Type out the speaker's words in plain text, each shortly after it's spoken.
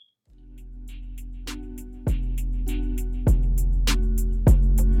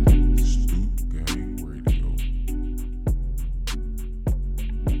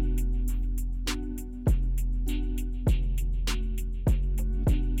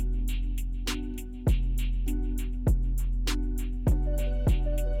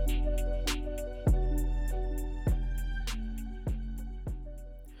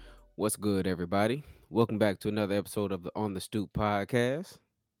What's good, everybody? Welcome back to another episode of the On the Stoop podcast.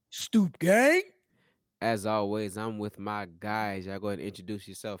 Stoop gang. As always, I'm with my guys. Y'all go ahead and introduce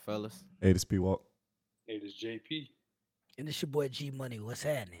yourself, fellas. Hey, this P Walk. Hey, this JP. And it's your boy G Money. What's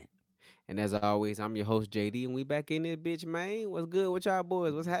happening? And as always, I'm your host, JD, and we back in this bitch, man. What's good with y'all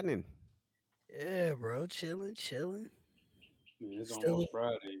boys? What's happening? Yeah, bro. Chilling. Man, it's Still almost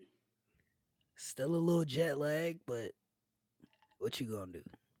Friday. still a little jet lag, but what you gonna do?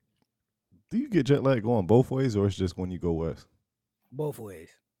 Do you get jet lag going both ways, or it's just when you go west? Both ways.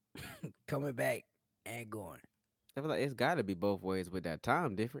 Coming back and going. I feel like it's got to be both ways with that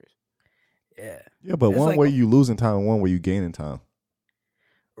time difference. Yeah. Yeah, but It's one like way you losing time, and one way you gaining time.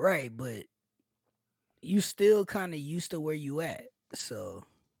 right, but you still kind of used to where you at. So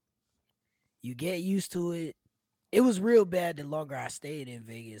you get used to it. It was real bad the longer I stayed in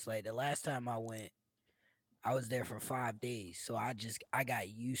Vegas. Like the last time I went, I was there for 5 days. So I got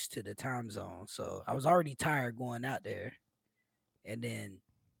used to the time zone. So I was already tired going out there. And then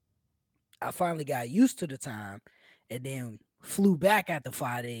I finally got used to the time and then flew back after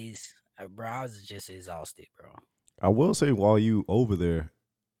 5 days. Bro, I was just exhausted, bro. I will say, while you over there,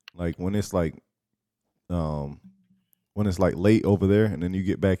 like um, when it's like late over there, and then you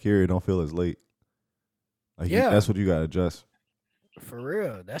get back here, it don't feel as late. Yeah. That's what you gotta adjust. For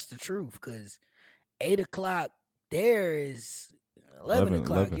real. That's the truth. Because 8 o'clock there is 11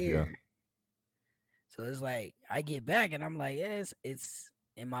 o'clock 11, yeah. here. So it's like I get back and I'm like, yes, it's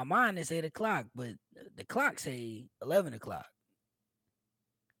in my mind it's 8 o'clock, but the clock say 11 o'clock.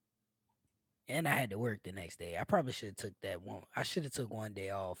 And I had to work the next day. I probably should have took that one. I should have took one day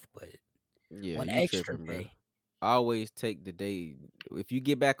off, but Yeah, one you extra tripping, bro. day. Always take the day. If you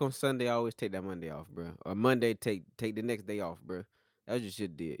get back on Sunday, always take that Monday off, bro. Or Monday, take the next day off, bro. That's what you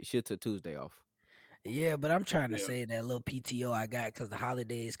should did. You should took Tuesday off. Yeah, but I'm trying to Yeah. save that little PTO I got because the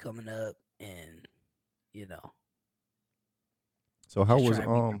holiday is coming up, and you know, So just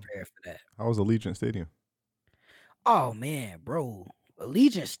trying to be prepared for that. how was Allegiant Stadium? Oh man, bro,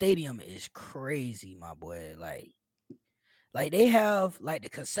 Allegiant Stadium is crazy, my boy. Like they have like the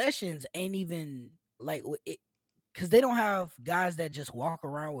concessions ain't even like it because they don't have guys that just walk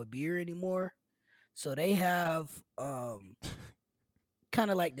around with beer anymore. So they have kind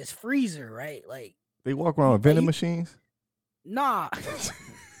of like this freezer, right? Like They walk around with vending machines. nah,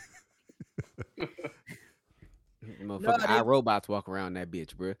 Motherfucking they, iRobots walk around that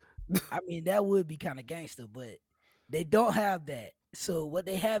bitch, bro. I mean that would be kind of gangster, but they don't have that. So what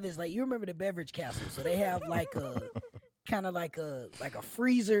they have is like you remember the beverage castle. So they have like a kind of like a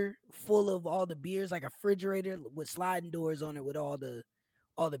freezer full of all the beers, like a refrigerator with sliding doors on it with all the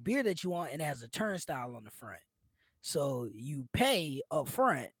beer that you want, and it has a turnstile on the front. So you pay up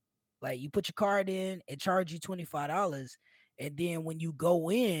front, like you put your card in, and charge you $25, and then when you go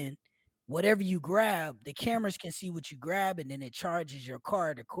in, whatever you grab, the cameras can see what you grab, and then it charges your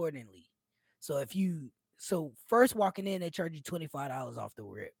card accordingly. So first walking in, they charge you $25 off the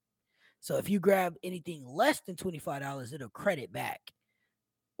rip. So if you grab anything less than $25, it'll credit back,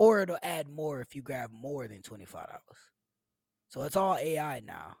 or it'll add more if you grab more than $25. So it's all AI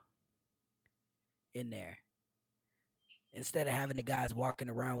now in there. Instead of having the guys walking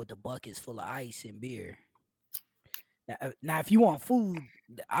around with the buckets full of ice and beer. Now, if you want food,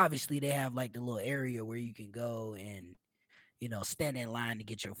 obviously they have like the little area where you can go and stand in line to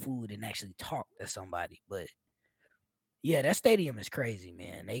get your food and actually talk to somebody. But yeah, that stadium is crazy,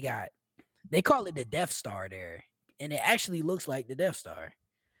 man. They call it the Death Star there, and it actually looks like the Death Star.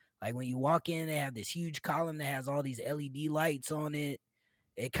 Like when you walk in, they have this huge column that has all these LED lights on it.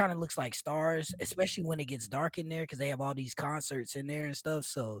 It kind of looks like stars, especially when it gets dark in there because they have all these concerts in there and stuff.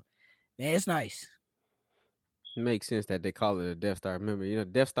 So, man, it's nice. Makes sense that they call it a Death Star. Remember,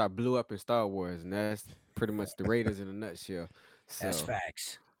 Death Star blew up in Star Wars, and that's pretty much the Raiders in a nutshell. That's So,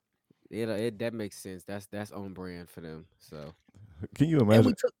 facts. that makes sense. That's on brand for them. So, Can you And we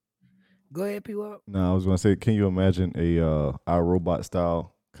imagine? took. Go ahead, P. Wop. No, I was gonna say, can you imagine a iRobot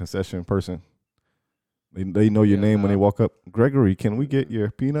style concession person? They know your hell name when they no. walk up. Gregory, can we get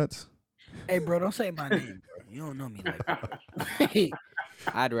your peanuts? Hey, bro, don't say my name, bro. You don't know me like that.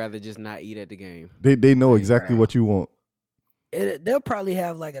 I'd rather just not eat at the game. They know I ain't exactly lying. what you want. They'll probably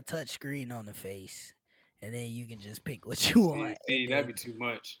have like a touch screen on the face, and then you can just pick what you want. See, and that'd be then- too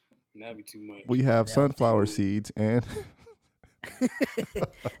much. That'd be too much. We have That was sunflower too- seeds and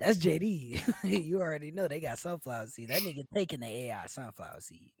That's JD. You already know they got sunflower seeds. That nigga taking the AI sunflower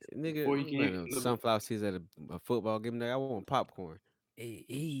seeds. Nigga, Boy, you you can't know, look. sunflower seeds at a football game. Nigga, I want popcorn.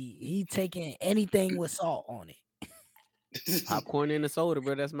 He taking anything with salt on it. Popcorn and a soda,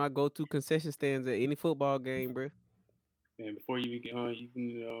 bro. That's my go-to concession stands at any football game, bro. And before you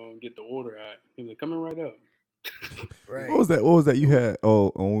can get the order out, he was like, "Coming right up." Right. What was that? What was that you had?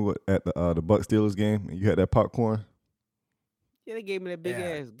 Oh, when we were at the Buck Steelers game, and you had that popcorn. Yeah, they gave me that big Yeah.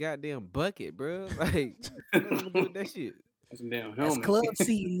 ass goddamn bucket, bro. Like, what am I gonna do with that shit? That's a damn That's helmet. club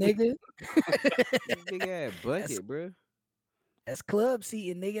seating, nigga. Big ass bucket, bro. That's club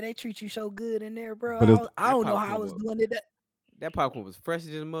seating, nigga. They treat you so good in there, bro. But I don't know how I popcorn was was- doing it. That popcorn was fresh as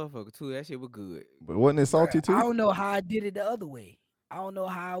a motherfucker too. That shit was good. But wasn't it salty Bruh, too? I don't know how I did it the other way. I don't know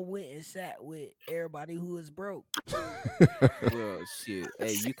how I went and sat with everybody who is broke. Well, shit.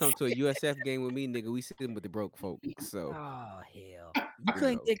 Hey, you come to a USF game with me, nigga. We sitting with the broke folk. So Oh hell, you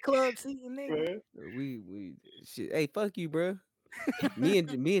couldn't get club seating, nigga. Bruh. we shit. Hey, fuck you, bro. me and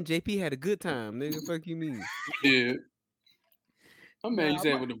JP had a good time, nigga. Fuck you, mean. Yeah. I'm mad you Nah,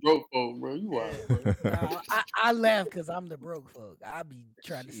 said my- with the broke folk, bro. You wild, bro. Nah, I laugh because I'm the broke folk. I be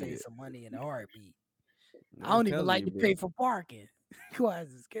trying to save Shit. some money in a heartbeat. I I'm don't even telling like you, to bro. pay for parking. Quiet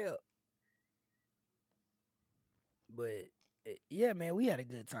as kept. But yeah, man, we had a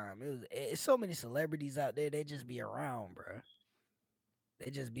good time. It's so many celebrities out there. They just be around, bro.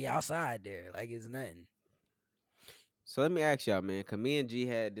 They just be outside there like it's nothing. So let me ask y'all, man. Cause me and G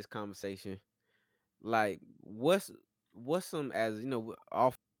had this conversation. Like, what's some, as you know,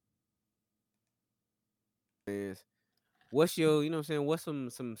 off fans, what's your, you know what I'm saying, what's some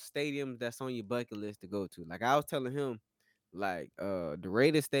stadiums that's on your bucket list to go to? Like I was telling him, like the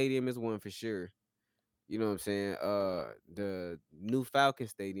Raiders Stadium is one for sure. You know what I'm saying? The new Falcon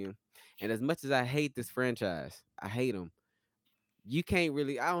Stadium. And as much as I hate this franchise, I hate them. You can't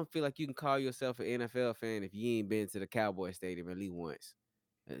really, I don't feel like you can call yourself an NFL fan if you ain't been to the Cowboy Stadium at least once.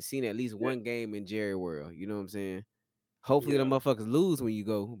 Seen at least one game in Jerry World. You know what I'm saying? Hopefully the Yeah. motherfuckers lose when you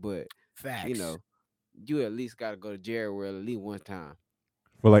go, but Facts. you know, you at least gotta go to Jerry World at least one time.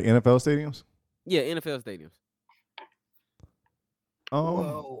 For like NFL stadiums. Yeah, NFL stadiums.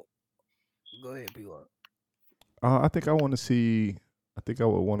 Well, go ahead, people. I think I want to see. I think I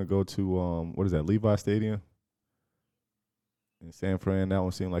would want to go to what is that, Levi Stadium in San Fran. That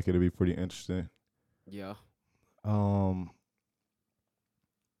one seemed like it'd be pretty interesting. Yeah.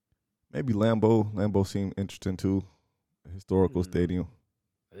 Maybe Lambeau. Lambeau seemed interesting too. Historical Mhm. stadium.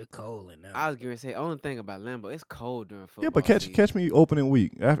 It's cold in there. I was gonna say, only thing about Lambeau, it's cold during football. Yeah, but season. catch me opening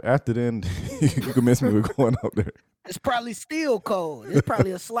week. After then, you can miss me with going up there. It's probably still cold. It's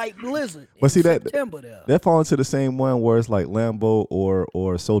probably a slight blizzard. But in see, that- September there. That fall into the same one where it's like Lambeau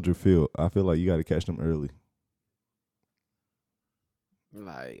or Soldier Field. I feel like you got to catch them early.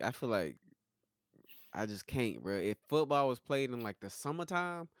 Like, I feel like I just can't, bro. If football was played in like the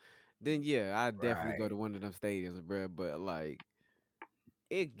summertime, then yeah, I'd definitely go Right. to one of them stadiums, bro. But like,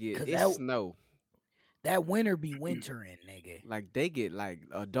 it 'Cause it's that- snow. That winter be wintering, nigga. Like they get like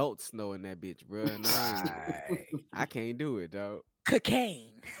adult snow in that bitch, bro. And Right. I can't do it, dog.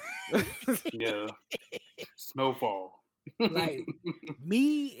 Cocaine. Yeah. Snowfall. Like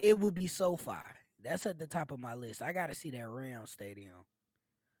me, it would be SoFi. That's at the top of my list. I gotta see that Rams stadium.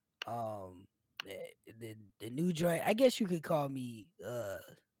 The new joint. I guess you could call me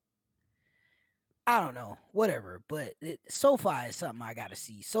I don't know, whatever. But SoFi is something I gotta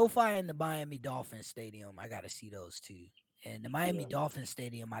see. SoFi and the Miami Dolphins stadium. I gotta see those two. And the Miami Yeah. Dolphins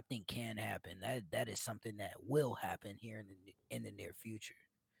stadium, I think, can happen. That is something that will happen here in the near future.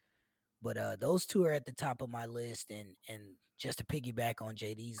 But those two are at the top of my list, and just to piggyback on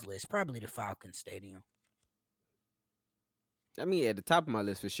JD's list, probably the Falcon Stadium. I mean, at the top of my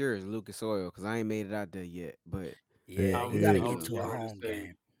list for sure is Lucas Oil because I ain't made it out there yet. But Yeah, I you gotta was get to a getting ready to home say,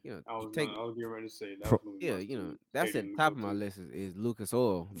 game. you know, I you was take getting ready to say that. Fro- was gonna be yeah, my you know, two that's at stadium the to top go of my to. list is Lucas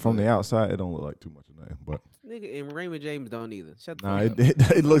Oil. From the but, outside, it don't look like too much of nothing. But nigga, and Raymond James don't either. Shut the nah, fuck it,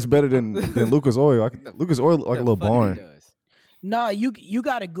 up. it looks better than Lucas Oil. Lucas Oil look like a The little fuck it barn. does. No, you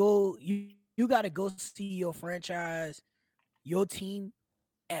gotta go. You gotta go see your franchise, your team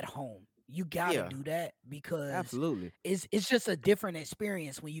at home. You gotta Yeah. do that because Absolutely. it's just a different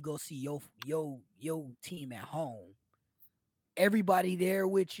experience when you go see your team at home. Everybody there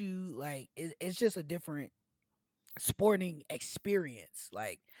with you, like it's just a different sporting experience.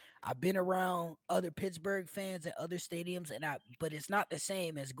 Like I've been around other Pittsburgh fans at other stadiums, but it's not the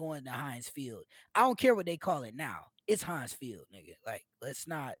same as going to Heinz Field. I don't care what they call it now. It's Heinz Field, nigga. Like let's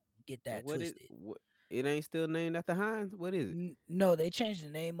not get that What twisted. it ain't still named after Heinz? What is it? No, they changed the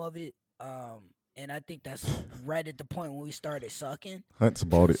name of it. And I think that's right at the point when we started sucking. Hunts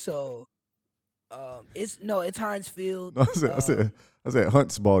bought it. So, it's Heinz Field. No, I said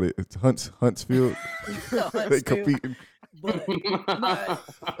Hunts bought it. It's Huntsfield. Hunts They Field. competing. But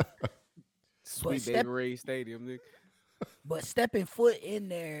Sweet step- Baby Ray Stadium, nigga. But stepping foot in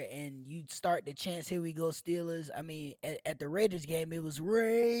there and you start the chance, here we go, Steelers. I mean, at the Raiders game, it was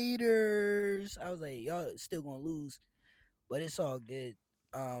Raiders. I was like, y'all still gonna lose, but it's all good.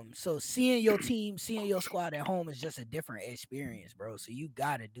 So seeing your team, seeing your squad at home is just a different experience, bro. So you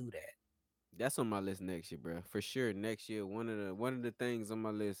gotta do that. That's on my list next year, bro. For sure. Next year, one of the things on my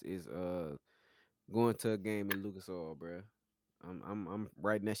list is going to a game in Lucas Oil, bro. I'm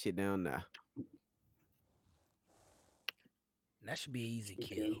writing that shit down now. That should be an easy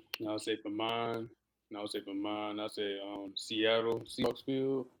kill. Okay. I'll say for mine. I'll say Seattle Seahawks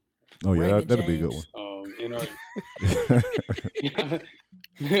field. Oh yeah, Raymond that'll be a good James. one.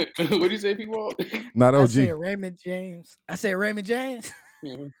 What do you say, people? Not I OG. said Raymond James.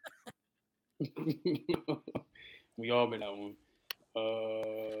 We all been that one.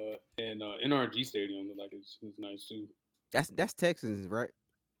 And NRG Stadium look like it's nice too. That's Texans, right?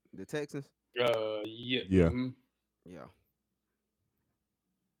 The Texans. Yeah. Yeah. mhm. Yeah.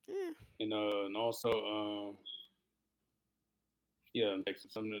 And also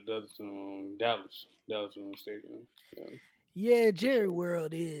Texas. Something that does Dallas Stadium. Yeah. Yeah, Jerry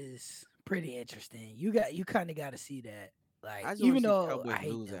World is pretty interesting. You kind of got to see that. Like, I just even want to see though Cowboys I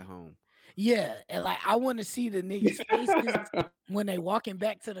hate lose them. at home. Yeah, and like I want to see the niggas' faces when they walking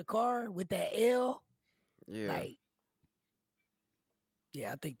back to the car with that L. Yeah. Like,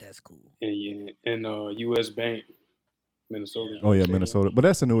 yeah, I think that's cool. And U.S. Bank, Minnesota. Oh yeah, Stadium. Minnesota. But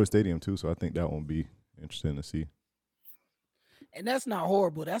that's a newer stadium too, so I think that won't be interesting to see. And that's not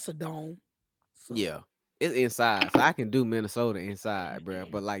horrible. That's a dome. So, Yeah. It's inside, so I can do Minnesota inside, bro.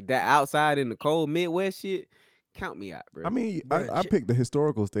 But like that outside in the cold Midwest shit, count me out, bro. I mean, Bruh, I picked the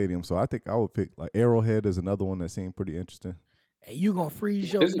historical stadium, so I think I would pick like Arrowhead is another one that seemed pretty interesting. and you gonna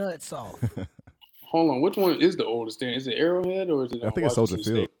freeze your Is it- nuts off. Hold on, which one is the oldest stadium? Is it Arrowhead or is it? I think it's Soldier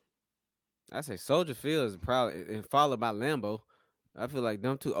Washington Field. State? I say Soldier Field is probably and followed by Lambeau. I feel like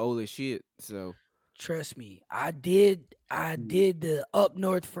them two old as shit. So Trust me, I did the Up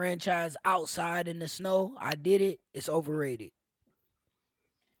North franchise outside in the snow. I did it. It's overrated.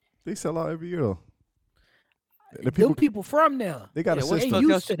 They sell out every year. The Them people people from there, they got a yeah, what the system. fuck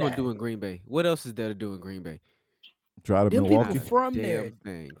used else to you gonna that. do in Green Bay? What else is there to do in Green Bay? Drive to them people Milwaukee. from Damn there,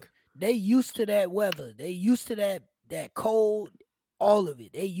 thing. they used to that weather. They used to that cold, all of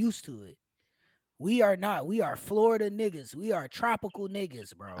it. They used to it. We are not. We are Florida niggas. We are tropical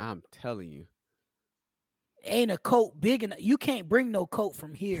niggas, bro. I'm telling you. Ain't a coat big enough. You can't bring no coat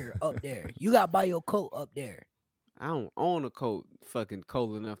from here up there. You gotta buy your coat up there. I don't own a coat fucking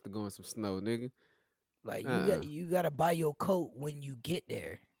cold enough to go in some snow, nigga. Like Uh-uh. you gotta buy your coat when you get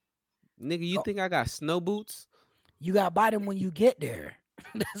there. Nigga, you Oh. think I got snow boots? You gotta buy them when you get there.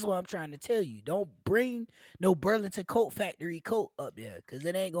 That's what I'm trying to tell you. Don't bring no Burlington Coat Factory coat up there because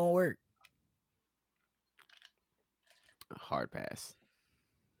it ain't gonna work. Hard pass.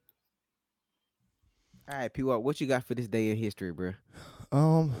 All right, P. What you got for this day in history, bro?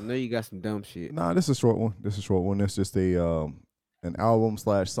 I know you got some dumb shit. Nah, this is a short one. It's just a an album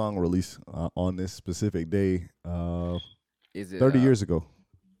 / song release on this specific day. Is it 30 years ago.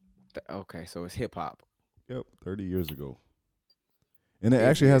 Okay, so it's hip hop. Yep, 30 years ago. And it Is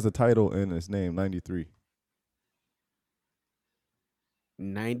actually it- has a title in its name, 93.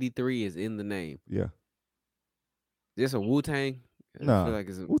 93 is in the name. Yeah. This a Wu Tang? Nah, I feel like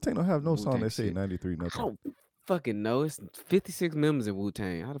it's a, Wu-Tang don't have no song Wu-Tang that say shit. 93 I nothing. don't fucking know. It's 56 members in Wu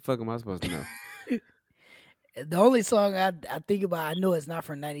Tang. How the fuck am I supposed to know? The only song I think about, I know it's not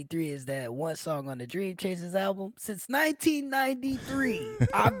from '93, is that one song on the Dream Chasers album. Since 1993,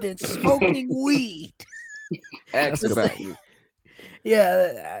 I've been smoking weed. Ask It's about like- me.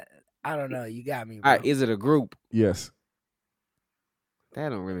 Yeah, I don't know. You got me, bro. All right, is it a group? Yes. That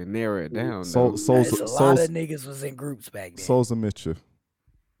don't really narrow it down. Soul, though. Souls, It's a lot Souls, of niggas was in groups back then. Souls of Mischief.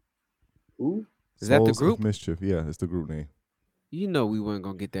 Who? Is that the Souls of group? Mischief. Yeah, it's the group name. You know we weren't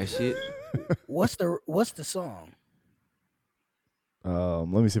gonna get that shit. What's the song? Let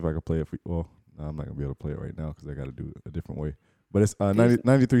me see if I can play it for you. Well, no, I'm not gonna be able to play it right now because I got to do it a different way. But it's This-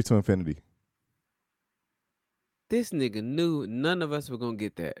 93 to Infinity. This nigga knew none of us were gonna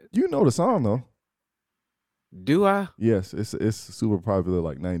get that. You know the song though. Do I? Yes, it's a super popular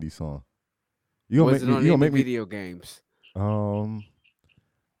like 90s song. You gonna Was make it me? on You any gonna make me? video games?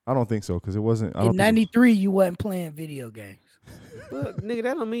 I don't think so because it wasn't. I don't In think it- '93, you wasn't playing video games. Look, nigga,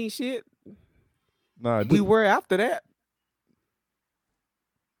 that don't mean shit. Nah, We were after that.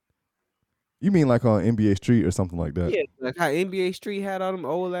 you mean like on NBA Street or something like that? Yeah, like how NBA Street had all them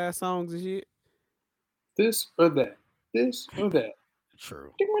old ass songs and shit. This or that? This or that?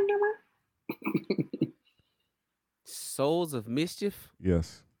 True. Souls of Mischief.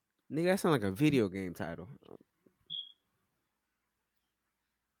 Yes. Nigga, that sound like a video game title.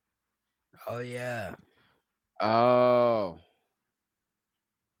 Oh yeah. Oh,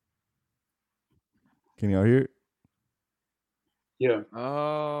 Can y'all hear it? Yeah.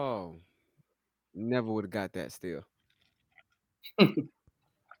 oh, never would have got that still.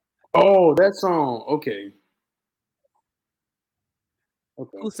 Oh, that song. Okay.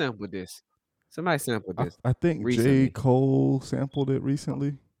 Okay. Who sampled this? Somebody sampled this I think J. recently. Cole sampled it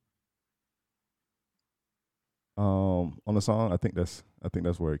recently. On the song, I think that's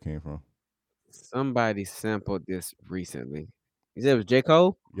where it came from. Somebody sampled this recently. You said it was J.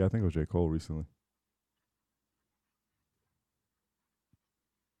 Cole? Yeah, I think it was J. Cole recently.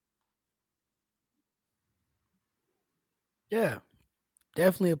 Yeah.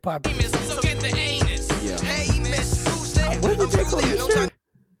 Definitely a popular. Yeah. Was it J. Cole? You sure?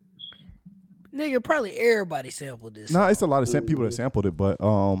 Nigga, probably everybody sampled this. No, song. it's a lot of people that sampled it, but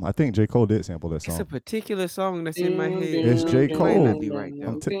I think J. Cole did sample that It's a song. particular song that's in my head. It's J. It might Cole. not be right though.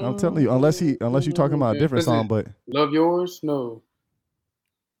 I'm telling you, unless you're talking about a different song, but Love Yours? No.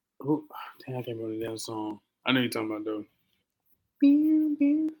 Who? Damn, I can't remember the damn song. I know you're talking about though.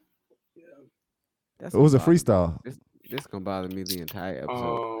 That's it was a gonna bother me. freestyle. This gonna bother me the entire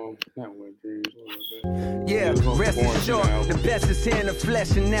episode. Not Wet Dreams. What was it? Yeah, It was on rest Born assured, Sinner the album. best is here in the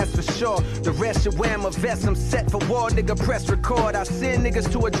flesh, and that's for sure. The rest should wear my vest. I'm set for war, nigga. Press record. I send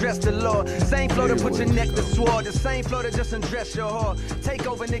niggas to address the law. Same flow to put your neck to sword. The same flow to just undress your whore. Take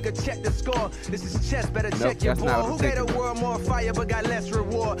over, nigga. Check the score. This is chess. Better check your that's not ball. what Who I'm gave the thinking. world more fire but got less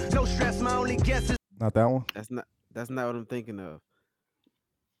reward? No stress. My only guess is. Not that one. That's not what I'm thinking of.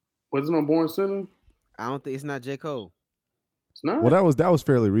 Was it on Born Sinner? I don't think it's not J. Cole. It's not. Well, that was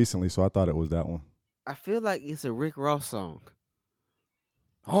fairly recently, so I thought it was that one. I feel like it's a Rick Ross song.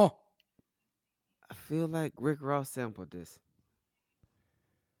 Huh? I feel like Rick Ross sampled this.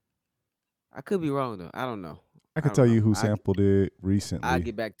 I could be wrong though. I don't know. I can don't tell know. you who I- sampled it recently. I'll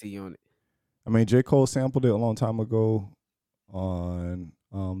get back to you on it. I mean, J. Cole sampled it a long time ago on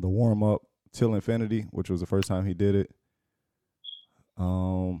the warm up Till Infinity, which was the first time he did it.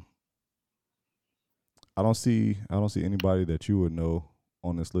 I don't see anybody that you would know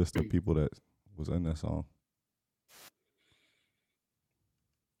on this list of people that was in that song.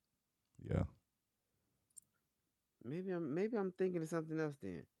 Yeah. Maybe I'm thinking of something else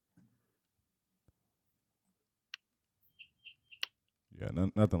then. Yeah,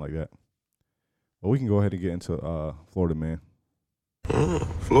 nothing like that. But we can go ahead and get into Florida Man.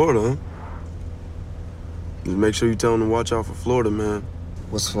 Florida, huh? Just make sure you tell them to watch out for Florida Man.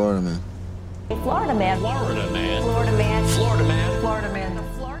 What's Florida Man? Florida man. Florida man. Florida man. Florida man. Florida man. The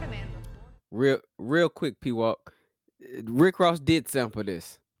Florida man. Real quick, P Walk. Rick Ross did sample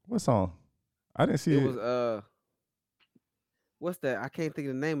this. What song? I didn't see It it. was what's that? I can't think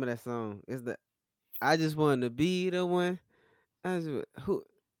of the name of that song. It's the I just want to be the one. Who?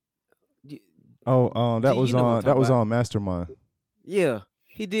 Oh, that Gee, was you know what I'm on talking about. Mastermind. Yeah,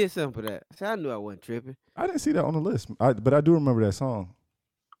 he did sample that. So I knew I wasn't tripping. I didn't see that on the list, but I do remember that song.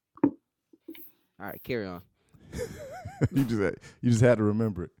 All right, carry on. you just had to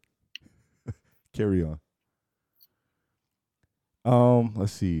remember it. Carry on.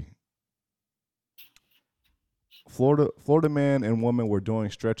 Let's see. Florida man and woman were doing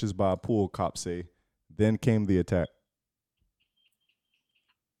stretches by a pool, cops say. Then came the attack.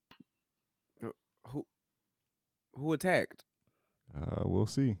 Who attacked? We'll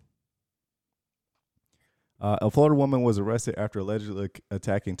see. A Florida woman was arrested after allegedly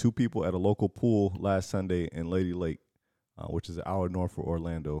attacking two people at a local pool last Sunday in Lady Lake, which is an hour north of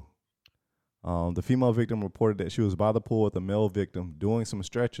Orlando. The female victim reported that she was by the pool with the male victim doing some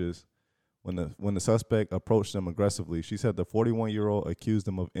stretches when the suspect approached them aggressively. She said the 41-year-old accused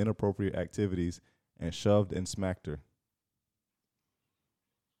them of inappropriate activities and shoved and smacked her.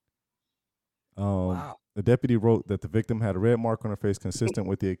 Wow. The deputy wrote that the victim had a red mark on her face consistent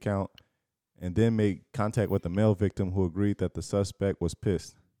with the account and then made contact with the male victim who agreed that the suspect was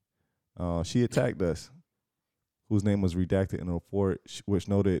pissed. She attacked us, whose name was redacted in a report, which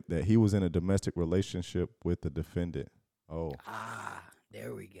noted that he was in a domestic relationship with the defendant. Oh.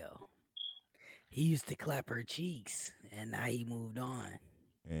 There we go. He used to clap her cheeks, and now he moved on.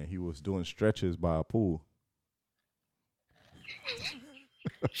 And he was doing stretches by a pool.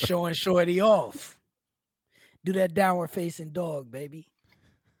 Showing Shorty off. Do that downward facing dog, baby.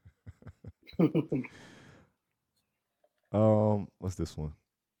 What's this one?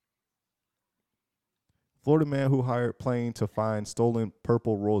 Florida man who hired plane to find stolen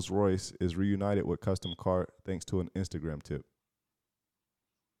purple Rolls Royce is reunited with custom car thanks to an Instagram tip.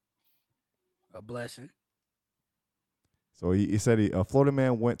 A blessing. So he said a Florida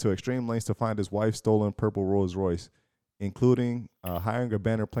man went to extreme lengths to find his wife's stolen purple Rolls Royce. including hiring a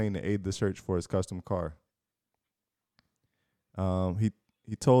banner plane to aid the search for his custom car.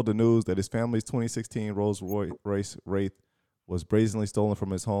 He told the news that his family's 2016 Rolls-Royce Wraith was brazenly stolen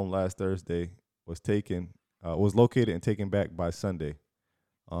from his home last Thursday, was located and taken back by Sunday.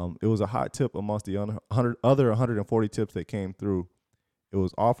 It was a hot tip amongst the other 140 tips that came through. It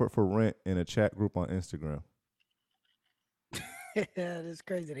was offered for rent in a chat group on Instagram. That's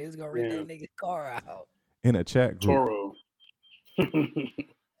crazy. They was gonna rent that nigga's car out. In a chat group. Toro.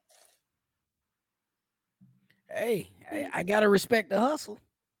 Hey, I gotta respect the hustle.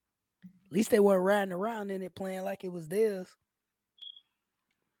 At least they weren't riding around in it playing like it was theirs.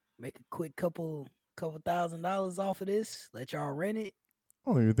 Make a quick couple $1,000s off of this. Let y'all rent it.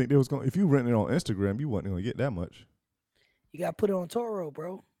 I don't even think they was going. If you rent it on Instagram, you wasn't gonna get that much. You gotta put it on Toro,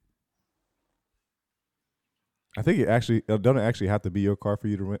 bro. I think it doesn't actually have to be your car for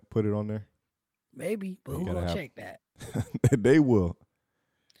you to put it on there. Maybe, but who gonna check that? They will.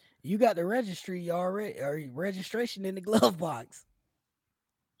 You got the registry already, or registration in the glove box.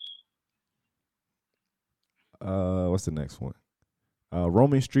 What's the next one?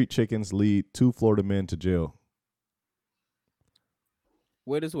 Roaming street chickens lead 2 Florida men to jail.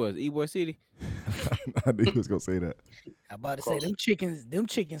 Where this was? Ybor City? I knew he was gonna say that. I'm about to say them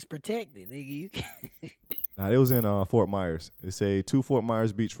chickens protected, nigga. Nah, it was in Fort Myers. They say 2 Fort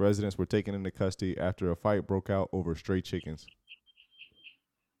Myers Beach residents were taken into custody after a fight broke out over stray chickens.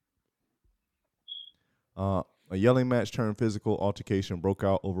 A yelling match turned physical altercation broke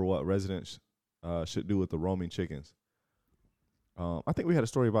out over what residents should do with the roaming chickens. I think we had a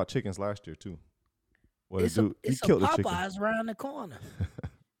story about chickens last year too. It's a Popeyes around the corner.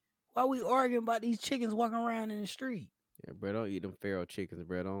 Why we arguing about these chickens walking around in the street? Yeah, bro, don't eat them feral chickens,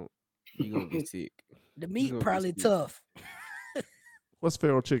 bro. You gonna get sick. The meat probably tough. What's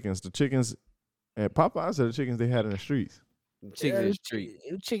feral chickens? The chickens at Popeyes or the chickens they had in the streets? Chickens in the street.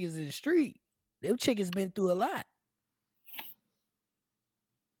 Them chickens in the street. Them chickens been through a lot.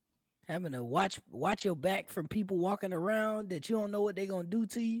 Having to watch your back from people walking around that you don't know what they're gonna do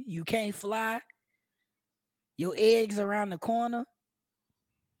to you. You can't fly. Your eggs around the corner.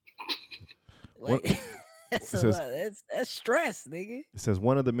 Like, that's stress, nigga. It says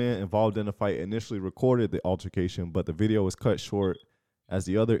one of the men involved in the fight initially recorded the altercation, but the video was cut short as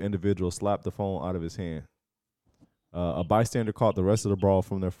the other individual slapped the phone out of his hand. A bystander caught the rest of the brawl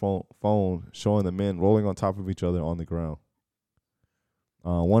from their phone, showing the men rolling on top of each other on the ground.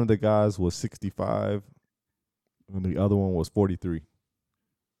 One of the guys was 65, and the other one was 43.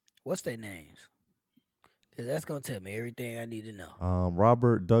 What's their names? Because that's going to tell me everything I need to know.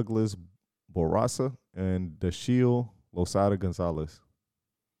 Robert Douglas Borrasa and Dashiel Losada Gonzalez.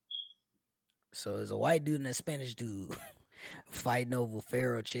 So there's a white dude and a Spanish dude fighting over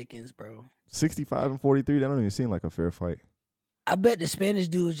feral chickens, bro. 65 and 43, that don't even seem like a fair fight. I bet the Spanish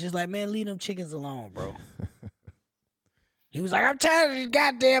dude was just like, man, leave them chickens alone, bro. He was like, I'm tired of these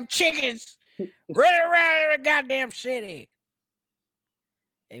goddamn chickens running around in the goddamn city.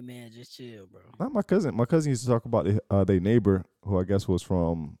 Hey, man, just chill, bro. Not my cousin. My cousin used to talk about their neighbor, who I guess was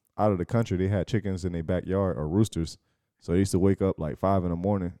from out of the country. They had chickens in their backyard, or roosters. So they used to wake up like 5 in the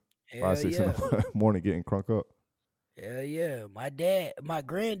morning, 5, 6 in the morning getting crunk up. Hell yeah. My dad's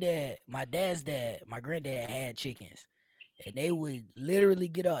dad, my granddad had chickens. And they would literally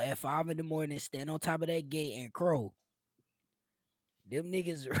get up at 5 in the morning, stand on top of that gate and crow. Them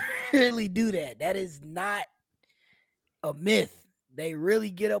niggas really do that. That is not a myth. They really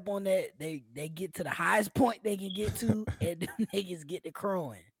get up on that. They get to the highest point they can get to, and them niggas get to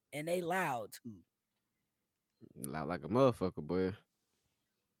crowing. And they loud too. Loud like a motherfucker, boy.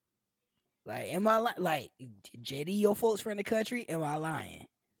 Like, am I like JD, your folks from the country? Am I lying?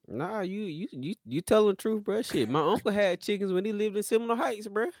 Nah, you telling the truth, bro. Shit, my uncle had chickens when he lived in Seminole Heights,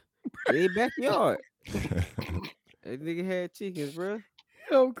 bro. In his backyard. That nigga had chickens, bro.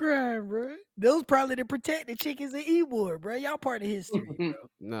 I'm crying, bro. Those probably the protected chickens in Ybor, bro. Y'all part of history, bro.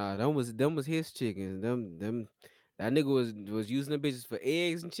 Nah, them was his chickens. Them that nigga was using them bitches for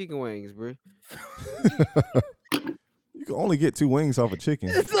eggs and chicken wings, bro. You can only get 2 wings off a chicken.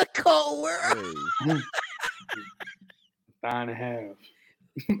 It's a cold world. Hey. 9.5.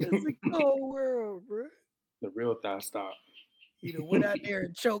 It's a cold world, bro. The real thigh stop. You know, went out there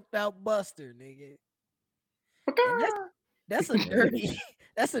and choked out Buster, nigga. And that's a dirty.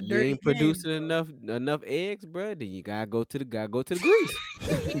 That's a dirty. You ain't producing enough eggs, bro. Then you gotta go to the grease. Gotta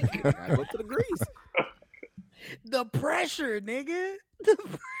go to the grease. The pressure, nigga. The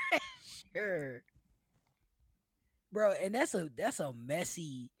pressure, bro. And that's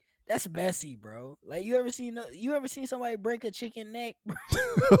messy. That's messy, bro. Like you ever seen somebody break a chicken neck?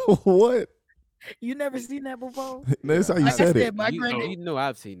 What? You never seen that before? That's how you Like I said it. said, my you, granddad, you know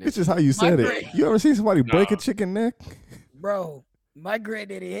I've seen that. It's just how you said grand- it. You ever seen somebody break a Nah. chicken neck? bro, my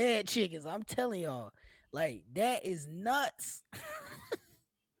granddaddy had chickens. I'm telling y'all, like that is nuts.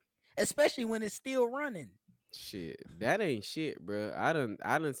 Especially when it's still running. Shit, that ain't shit, bro. I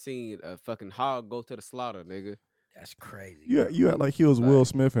done seen a fucking hog go to the slaughter, nigga. That's crazy. You act like he was Will Like-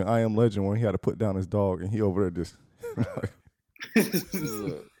 Smith in I Am Legend when he had to put down his dog and he over there just.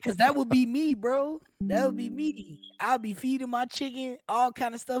 Look, Cause that would be me, bro. That would be me. I'll be feeding my chicken all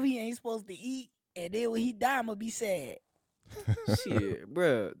kind of stuff he ain't supposed to eat, and then when he die, I'm gonna be sad. shit,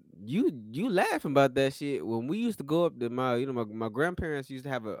 bro. You laughing about that shit? When we used to go up to my grandparents used to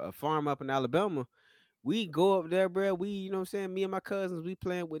have a farm up in Alabama. We go up there, bro. We, you know what I'm saying? Me and my cousins, we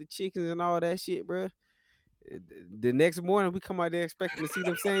playing with the chickens and all that shit, bro. The next morning, we come out there expecting to see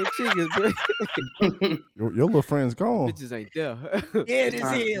them same chickens, bro. Your little friend's gone. Bitches ain't there. Yeah, this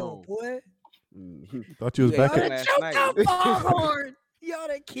Time hell, gone. boy. Mhm. Thought you was You back ain't Y'all at. last done choked night. out Foghorn. Y'all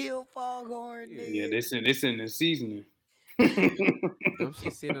done killed Foghorn, Yeah, nigga. Yeah, they send the seasoning. Them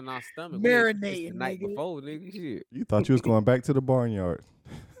shit sitting in our stomach. We ate this Marinating, the night nigga. before, nigga. Shit. You thought you was going back to the barnyard.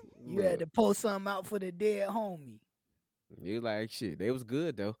 You had to post something out for the dead homie. You like shit. They was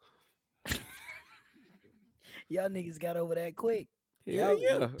good though. Y'all niggas got over that quick. Yeah,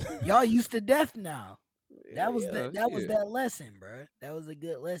 yeah. Y'all used to death now. Yeah, That was yeah, that was shit. that lesson, bro. That was a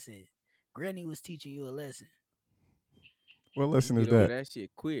good lesson. Granny was teaching you a lesson. What lesson You is get over that? that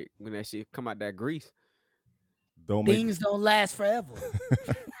shit quick when that shit come out that grease. Don't make Things don't last forever.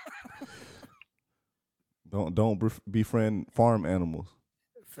 don't befriend farm animals.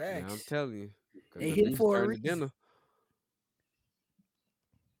 Yeah, I'm Facts. telling you. 'Cause They the hit grease for a turn to reason. dinner.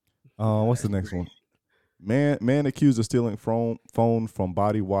 What's the that's next one? Man accused of stealing phone from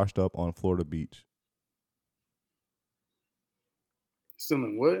body washed up on Florida beach.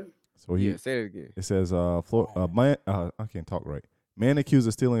 Stealing what? So he Yeah, say it again. it says man I can't talk right. Man accused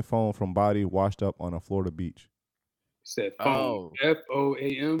of stealing phone from body washed up on a Florida beach. Said Oh. phone.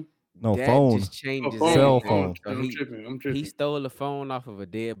 FOAM. No That phone. just changes phone. Cell everything. phone. So I'm tripping. I'm tripping. he stole the phone off of a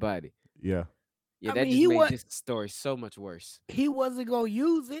dead body. Yeah. Yeah, I that mean, just he made wa- this story so much worse. He wasn't gonna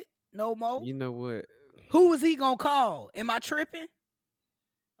use it no more. You know what? Who was he gonna call? Am I tripping?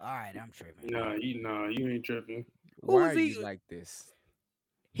 All right, I'm tripping. Nah, you ain't tripping. Who Why was are he- you like this?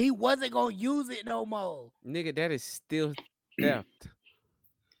 He wasn't gonna use it no more. Nigga, that is still theft.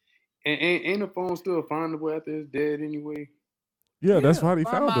 And ain't a phone still findable after it's dead anyway? Yeah, that's why he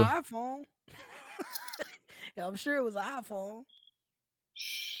find found him. my iPhone. Yeah, I'm sure it was an iPhone.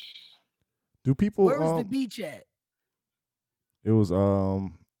 Do people Where was the beach at? it was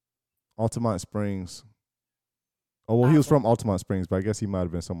Altamont Springs. Oh well, he was from Altamont Springs, but I guess he might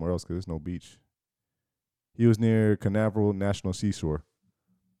have been somewhere else because there's no beach. He was near Canaveral National Seashore.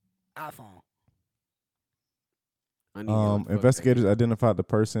 iPhone. I need to know what the fuck Investigators that is. identified the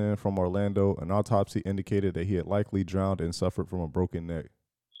person from Orlando. An autopsy indicated that he had likely drowned and suffered from a broken neck.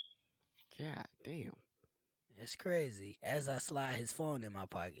 God damn. It's crazy. As I slide his phone in my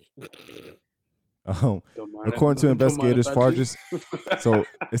pocket. Um, Don't mind according to that- don't mind investigators, if I do. Farges. So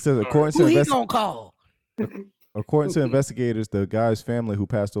it says according Who to he gonna call? according to investigators, the guy's family who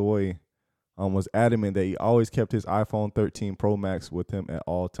passed away was adamant that he always kept his iPhone 13 Pro Max with him at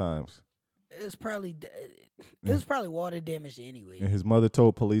all times. It was probably water damage anyway. And his mother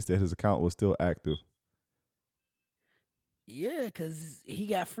told police that his account was still active. Yeah, because he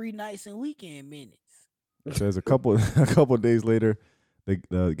got free nights and weekend minutes. It says a couple days later,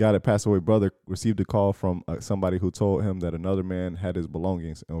 the guy that passed away brother received a call from somebody who told him that another man had his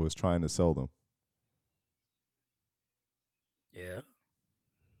belongings and was trying to sell them. Yeah.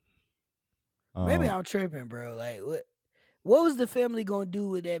 Maybe I'm tripping, bro. Like what was the family gonna do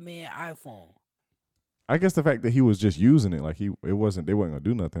with that man iPhone? I guess the fact that he was just using it, like they wasn't gonna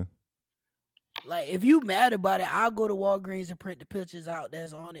do nothing. Like if you mad about it, I'll go to Walgreens and print the pictures out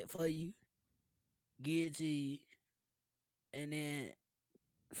that's on it for you. Give it to you. And then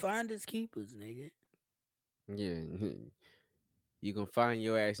finders keepers, nigga. Yeah. You gonna find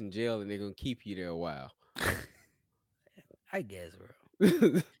your ass in jail and they're gonna keep you there a while. I guess,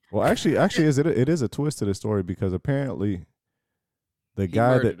 bro. Well, actually, it is a twist to the story because apparently the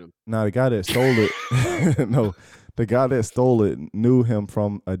guy murdered him. the guy that stole it, no, the guy that stole it knew him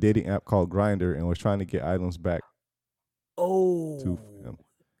from a dating app called Grindr and was trying to get items back Oh, to him.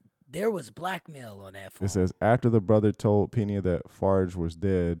 there was blackmail on that phone. It says after the brother told Pena that Farge was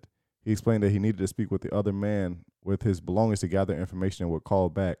dead, he explained that he needed to speak with the other man with his belongings to gather information and would call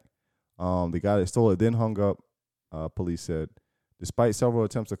back. The guy that stole it then hung up. Police said, despite several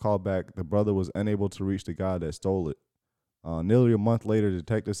attempts to call back, the brother was unable to reach the guy that stole it. Nearly a month later,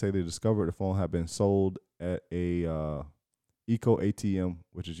 detectives say they discovered the phone had been sold at a Eco ATM,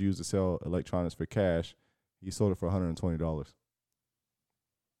 which is used to sell electronics for cash. He sold it for $120.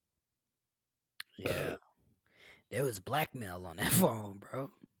 Yeah. There was blackmail on that phone, bro.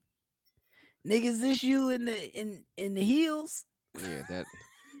 Niggas, this you in the heels? Yeah,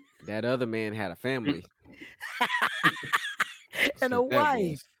 that other man had a family. And a That wife.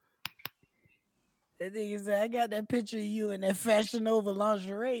 was- That nigga said, I got that picture of you in that Fashion Nova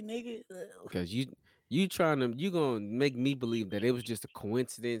lingerie, nigga. Cause you gonna make me believe that it was just a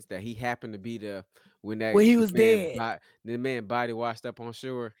coincidence that he happened to be there when He was dead. The man body washed up on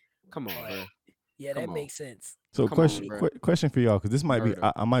shore. Come on, bro. Yeah, Come that on. makes sense. So Come question on, bro. question for y'all, because this might be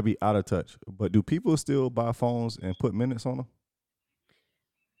Murder. I might be out of touch, but do people still buy phones and put minutes on them?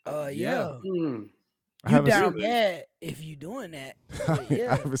 Yeah. Hmm. I You haven't down seen- bad if you doing that. I But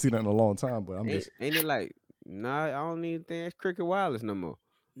yeah. haven't seen that in a long time, but I'm Ain't, just ain't it like, nah, I don't need that Cricket Wireless no more.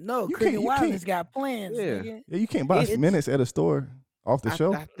 No, You Cricket can't- you Wireless can't- got plans, Yeah. nigga. yeah, you can't buy It's- minutes at a store off the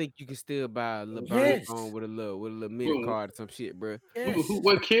shelf. I think you can still buy a little Yes. phone with a little minute Well, card or some shit, bro. Yes.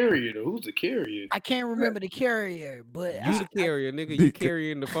 What carrier though? Who's the carrier? I can't remember the carrier, but You the carrier, nigga. You Big-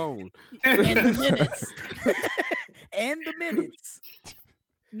 carrying the phone. and the minutes. And the minutes.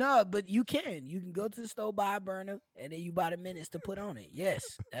 No, but you can. You can go to the store, buy a burner, and then you buy the minutes to put on it. Yes,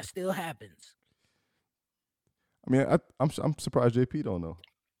 that still happens. I mean, I'm surprised JP don't know.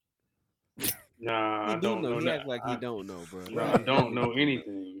 Nah, He I do don't know. know He that. act like he don't know, bro. I don't know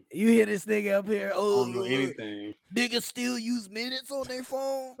anything. You hear this nigga up here? I Oh, don't know anything. niggas still use minutes on their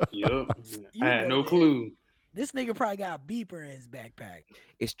phone. Yup. You I had know no that. clue. This nigga probably got a beeper in his backpack.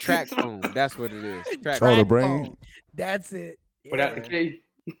 It's track phone. That's what it is. Track Oh, the Track brain? phone. That's it. Without the Yeah. K.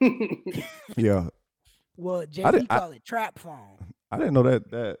 Yeah, Well, I JP call it trap phone. I didn't know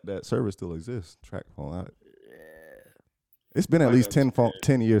that service still exists. Track phone. It's been at Like least I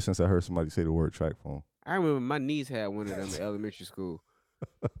 10 years since I heard somebody say the word track phone. I remember my niece had one of them in elementary school.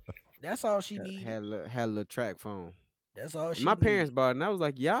 That's all she needed. Had a little track phone. That's all she My needed. parents bought it, and I was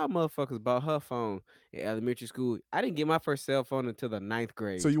like, y'all motherfuckers bought her phone in elementary school. I didn't get my first cell phone until the 9th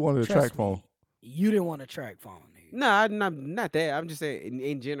grade. So you wanted a Trust track me, phone? You didn't want a track phone, nigga. Nah, not that. I'm just saying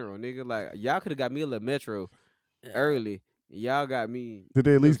in general, nigga. Like y'all could have got me a little Metro early. Y'all got me. Did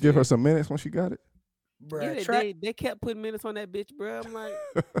they at least give her saying? some minutes when she got it? Bruh, Yeah, track, they kept putting minutes on that bitch, bro. I'm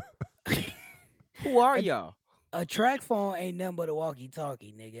like, who are y'all? a track phone ain't nothing but a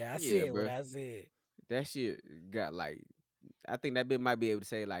walkie-talkie, nigga. I Yeah, said what bruh. I said. That shit got like, I think that bitch might be able to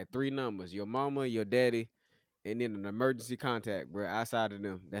say like 3 numbers: your mama, your daddy, and then an emergency contact, bro. Outside of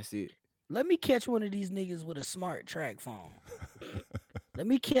them, that's it. Let me catch one of these niggas with a smart track phone. Let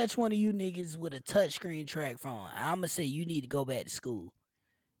me catch one of you niggas with a touchscreen track phone. I'ma say you need to go back to school.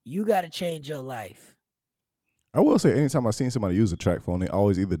 You gotta change your life. I will say, anytime I seen somebody use a track phone, they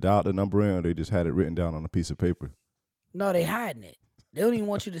always either dialed the number in or they just had it written down on a piece of paper. No, they hiding it. They don't even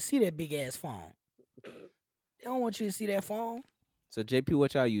want you to see that big ass phone. They don't want you to see that phone. So JP,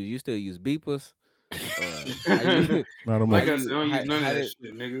 what y'all use? You still use beepers? Not a Like much. I said, I don't use none of that they,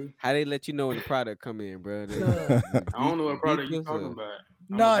 shit, nigga. how they let you know when the product come in, bro? They, No. I don't know what product you beepers talking or- about.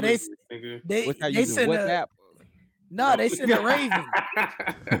 No, I'm a they business nigga. They What y'all they using? send a WhatsApp? no, they send a raven.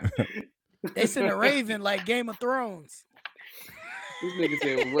 Raven. They send a raven like Game of Thrones. This nigga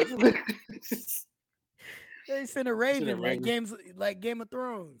said, what? They send a raven raven. like Game of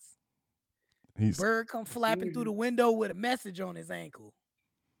Thrones. He's Bird come flapping through the window with a message on his ankle.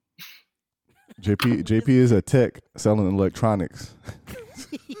 JP is a tech selling electronics.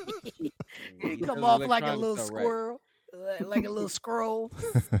 He He come does off like a electronics little though, right? squirrel, like a little scroll.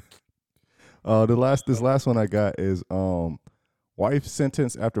 This last one I got is wife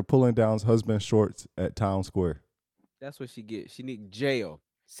sentenced after pulling down husband's shorts at Town Square. That's what she get. She need jail.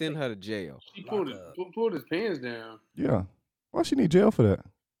 Send her to jail. He pulled his pants down. Yeah. Why she need jail for that?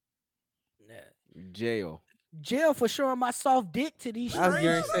 Jail. Jail for showing my soft dick to these I was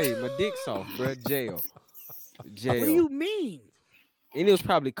strangers. gonna say my dick soft, bro. Jail. Jail. What do you mean? And it was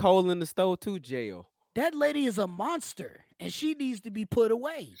probably cold in the stove too. Jail. That lady is a monster, and she needs to be put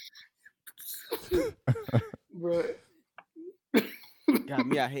away. Bro. Got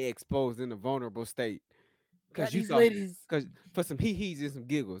me out here exposed in a vulnerable state. Got Cause you these thought, ladies. cause for some hee-hees and some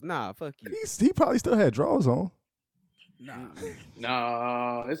giggles. Nah, fuck you. He probably still had drawers on. Nah.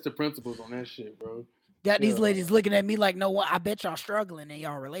 Nah, it's the principles on that shit, bro. Got these Yeah. ladies looking at me like, no, I bet y'all struggling in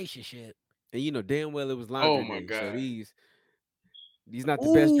y'all relationship. And you know damn well it was laundry my day. So God. these not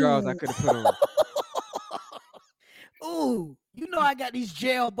the best drawers I Ooh. could have put on. Ooh, you know I got these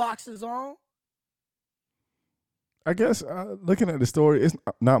jail boxes on. I guess looking at the story, it's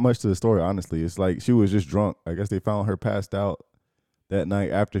not much to the story, honestly. It's like she was just drunk. I guess they found her passed out that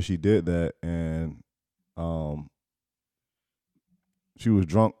night after she did that, and she was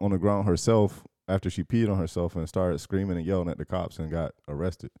drunk on the ground herself after she peed on herself and started screaming and yelling at the cops and got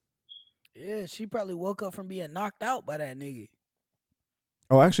arrested. Yeah, she probably woke up from being knocked out by that nigga.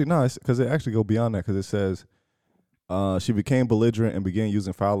 Oh, actually, no, because it actually go beyond that because it says she became belligerent and began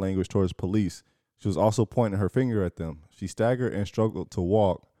using foul language towards police. She was also pointing her finger at them. She staggered and struggled to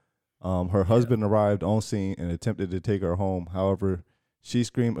walk. Her husband arrived on scene and attempted to take her home. However, she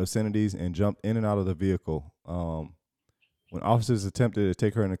screamed obscenities and jumped in and out of the vehicle. When officers attempted to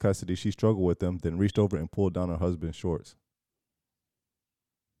take her into custody, she struggled with them, then reached over and pulled down her husband's shorts.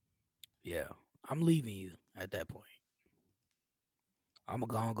 Yeah, I'm leaving you at that point. I'm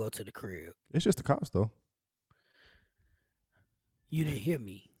going to go to the crib. It's just the cops, though. You didn't hear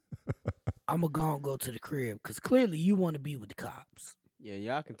me. I'm going to go to the crib because clearly you want to be with the cops. Yeah,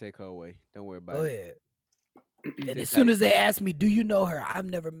 y'all can take her away. Don't worry about Go it. ahead. And as soon as they ask me, do you know her? I've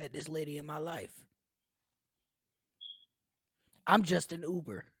never met this lady in my life. I'm just an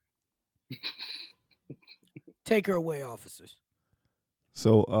Uber. Take her away, officers.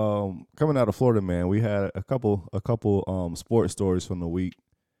 So, coming out of Florida, man, we had a couple sports stories from the week.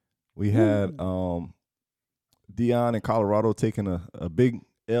 We had Deion in Colorado taking a big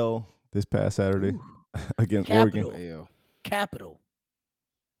L this past Saturday against Oregon. Capital.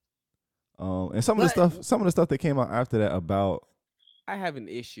 And some of the stuff that came out after that about. I have an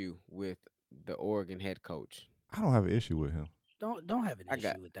issue with the Oregon head coach. I don't have an issue with him. Don't have an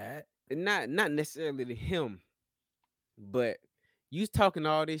issue with that. Not necessarily to him, but you talking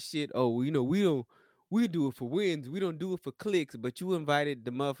all this shit. Oh, we do it for wins. We don't do it for clicks. But you invited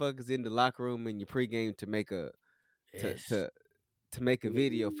the motherfuckers in the locker room in your pregame to make a to make a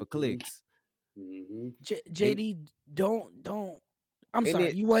video for clicks. Mm-hmm. JD, don't. I'm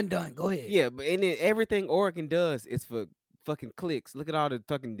sorry, you wasn't done. Go ahead. Yeah, but and then everything Oregon does is for fucking clicks. Look at all the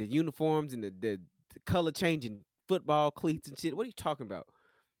fucking the uniforms and the color changing football cleats and shit. What are you talking about?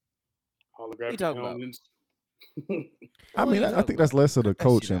 Holographic What you talking about? I mean, I think that's less of the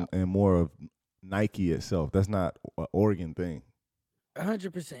coach and more of Nike itself. That's not an Oregon thing.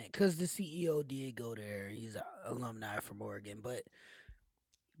 100%, because the CEO did go there. He's an alumni from Oregon, but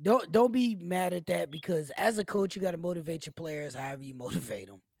don't be mad at that because as a coach, you got to motivate your players however you motivate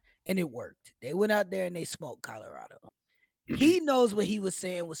them, and it worked. They went out there and they smoked Colorado. He knows what he was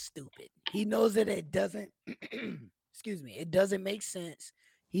saying was stupid. He knows that it doesn't. Excuse me, it doesn't make sense.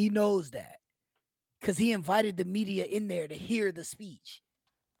 He knows that because he invited the media in there to hear the speech.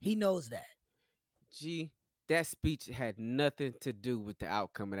 He knows that. Gee, that speech had nothing to do with the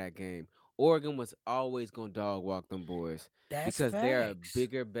outcome of that game. Oregon was always gonna dog walk them boys because they're a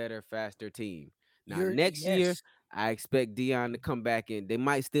bigger, better, faster team. Now next year, I expect Deion to come back in. They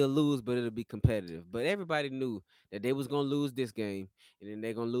might still lose, but it'll be competitive. But everybody knew that they was gonna lose this game, and then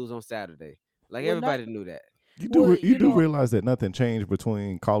they're gonna lose on Saturday. Like everybody knew that. You do realize that nothing changed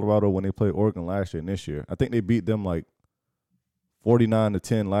between Colorado when they played Oregon last year and this year. I think they beat them like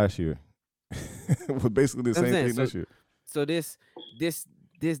 49-10 last year. With basically the same thing this year. So this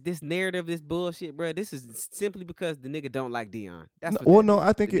narrative, this bullshit, bro. This is simply because the nigga don't like Deion. That's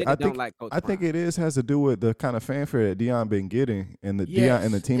I think it has to do with the kind of fanfare that Deion been getting, and the Deion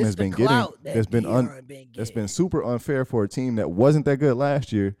and the team has been getting. That's been super unfair for a team that wasn't that good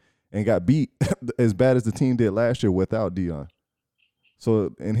last year and got beat as bad as the team did last year without Deion.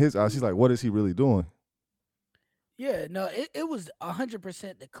 So in his eyes, he's like, what is he really doing? Yeah, no, it was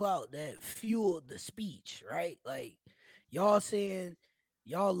 100% the clout that fueled the speech, right? Like, y'all saying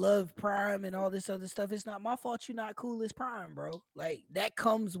y'all love Prime and all this other stuff. It's not my fault you're not cool as Prime, bro. Like, that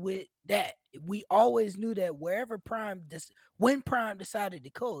comes with that. We always knew that when Prime decided to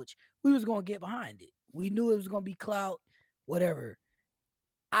coach, we was going to get behind it. We knew it was going to be clout, whatever.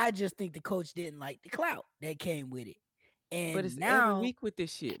 I just think the coach didn't like the clout that came with it. And but it's now, every week with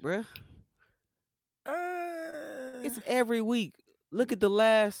this shit, bro. It's every week. Look at the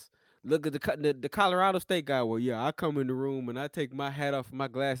Colorado State guy. Well, yeah, I come in the room and I take my hat off and my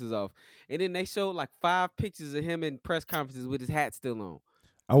glasses off, and then they showed like 5 pictures of him in press conferences with his hat still on.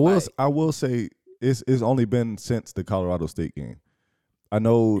 I will say it's only been since the Colorado State game. I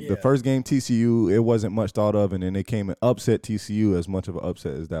know the first game TCU, it wasn't much thought of, and then they came and upset TCU as much of an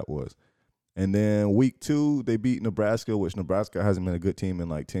upset as that was. And then week 2, they beat Nebraska, which Nebraska hasn't been a good team in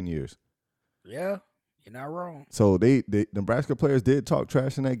like 10 years. Yeah. You're not wrong. So the Nebraska players did talk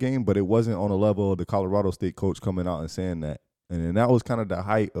trash in that game, but it wasn't on the level of the Colorado State coach coming out and saying that. And then that was kind of the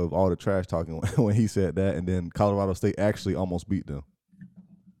height of all the trash talking when he said that. And then Colorado State actually almost beat them.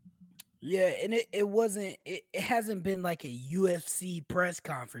 Yeah, and it wasn't it hasn't been like a UFC press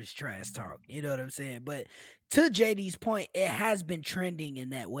conference trash talk. You know what I'm saying? But to JD's point, it has been trending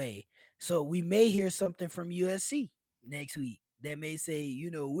in that way. So we may hear something from USC next week that may say,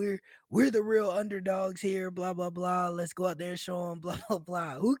 we're the real underdogs here, blah blah blah. Let's go out there and show them, blah blah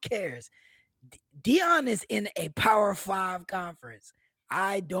blah. Who cares? Deion is in a Power 5 conference.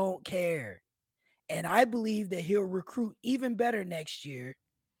 I don't care. And I believe that he'll recruit even better next year.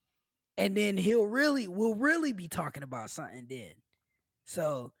 And then we'll really be talking about something then.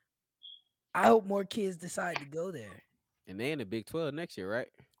 So I hope more kids decide to go there. And they in the Big 12 next year, right?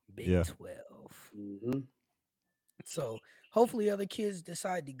 Big Yeah. 12. Mm-hmm. So hopefully other kids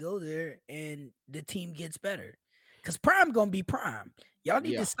decide to go there and the team gets better. Because Prime gonna be Prime. Y'all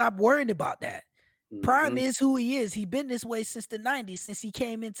need Yeah. to stop worrying about that. Prime Mhm. is who he is. He been this way since the 90s, since he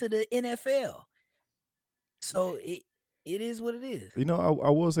came into the NFL. So it is what it is. You know, I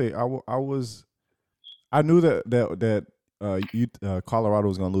will say I knew that Colorado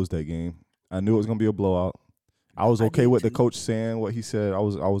was gonna lose that game. I knew it was gonna be a blowout. I was I okay did with the too. coach saying what he said. I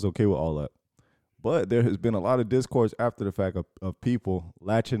was okay with all that. But there has been a lot of discourse after the fact of people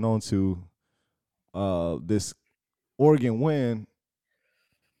latching on to this Oregon win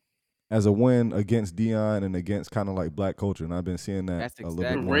as a win against Deion and against kind of like black culture, and I've been seeing that That's a little bit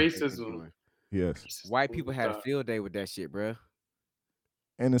exactly more. what they've been Racism. doing. Yes, White people had a field day with that shit, bro.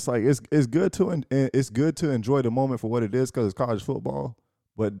 and it's like it's good to enjoy the moment for what it is because it's college football,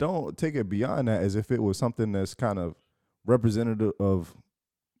 but don't take it beyond that as if it was something that's kind of representative of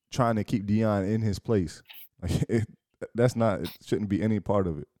trying to keep Deion in his place. Like it shouldn't be any part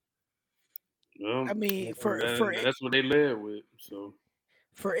of it. Well, I mean, that's what they led with. So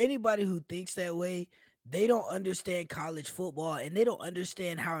for anybody who thinks that way, they don't understand college football and they don't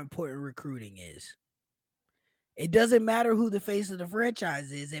understand how important recruiting is. It doesn't matter who the face of the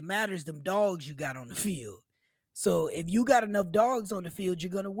franchise is. It matters them dogs you got on the field. So if you got enough dogs on the field,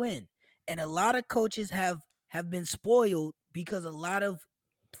 you're gonna win. And a lot of coaches have been spoiled because a lot of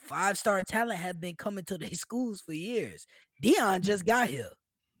 5-star talent have been coming to their schools for years. Deion just got here.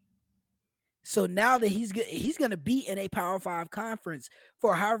 So now that he's going to be in a Power 5 conference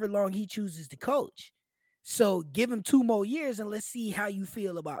for however long he chooses to coach. So give him 2 more years and let's see how you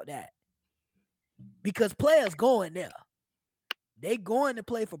feel about that. Because players going there. They going to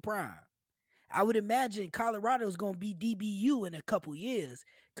play for Prime. I would imagine Colorado is going to be DBU in a couple years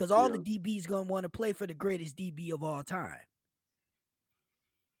because all the DBs going to want to play for the greatest DB of all time.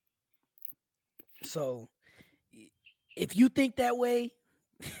 So if you think that way,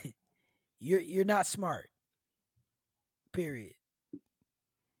 you're not smart. Period.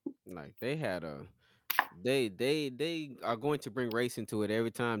 Like they had they are going to bring race into it every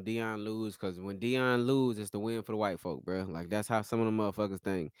time Deion lose, because when Deion lose, it's the win for the white folk, bro. Like that's how some of the motherfuckers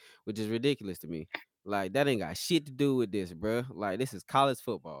think, which is ridiculous to me. Like that ain't got shit to do with this, bro. Like this is college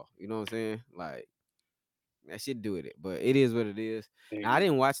football. You know what I'm saying? Like that shit to do with it, but it is what it is. Now, I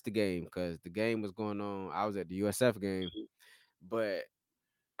didn't watch the game because the game was going on. I was at the USF game, but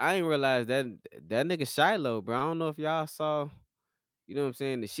I didn't realize that nigga Shiloh, bro. I don't know if y'all saw, you know what I'm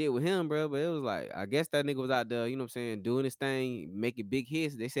saying, the shit with him, bro. But it was like, I guess that nigga was out there, you know what I'm saying, doing his thing, making big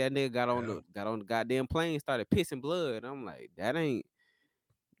hits. They said that nigga got on the goddamn plane, started pissing blood. I'm like, that ain't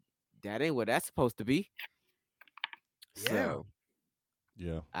what that's supposed to be. Yeah. So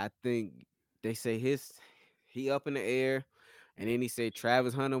Yeah. I think they say he up in the air. And then he said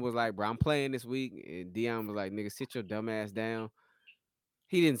Travis Hunter was like, bro, I'm playing this week. And Deion was like, nigga, sit your dumb ass down.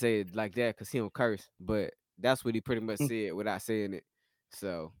 He didn't say it like that because he don't curse, but that's what he pretty much said without saying it.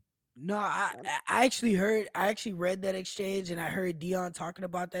 So no, I actually read that exchange, and I heard Deion talking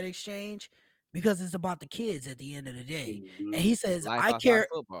about that exchange because it's about the kids at the end of the day. Mhm. And he says, life I outside care.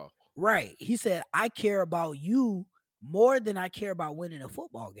 football. Right. He said, I care about you more than I care about winning a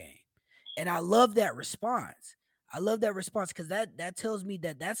football game. And I love that response. I love that response because that tells me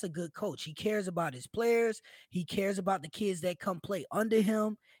that that's a good coach. He cares about his players. He cares about the kids that come play under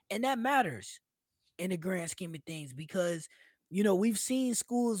him. And that matters in the grand scheme of things because, you know, we've seen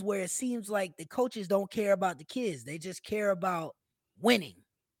schools where it seems like the coaches don't care about the kids. They just care about winning.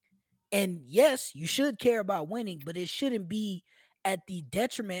 And yes, you should care about winning, but it shouldn't be at the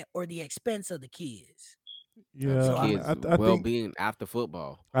detriment or the expense of the kids. Yeah, So Kids I think well-being after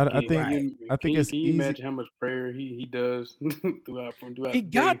football. I Can think it's you easy. imagine how much prayer he does throughout he the day?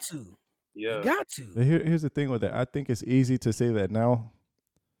 got to. Yeah. He got to. But here's the thing with that. I think it's easy to say that now,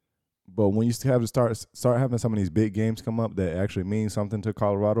 but when you have to start having some of these big games come up that actually mean something to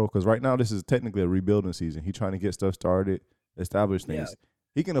Colorado, because right now this is technically a rebuilding season. He's trying to get stuff started, establish things. Yeah.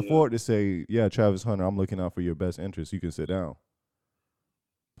 He can afford to say, "Yeah, Travis Hunter, I'm looking out for your best interest. You can sit down."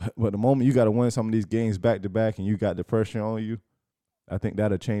 But the moment you got to win some of these games back to back, and you got the pressure on you, I think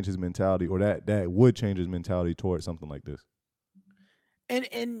that'll change his mentality, or that would change his mentality towards something like this.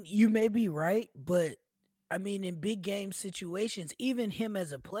 And you may be right, but I mean, in big game situations, even him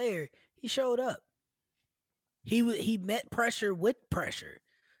as a player, he showed up. He met pressure with pressure.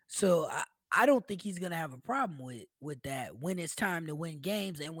 So I don't think he's gonna have a problem with that when it's time to win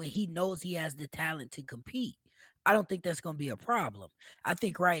games and when he knows he has the talent to compete. I don't think that's gonna be a problem. I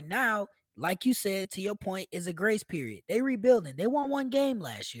think right now, like you said, to your point, is a grace period. They rebuilding. They won 1 game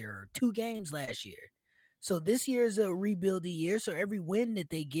last year or 2 games last year. So this year is a rebuilding year. So every win that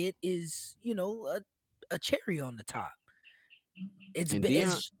they get is, a cherry on the top. It's And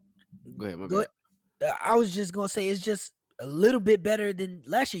go ahead, my good. I was just gonna say it's just a little bit better than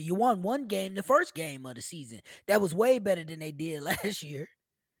last year. You won 1 game, the first game of the season. That was way better than they did last year.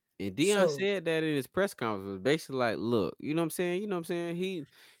 And Deion So said that in his press conference, was basically like, look, you know what I'm saying? You know what I'm saying? He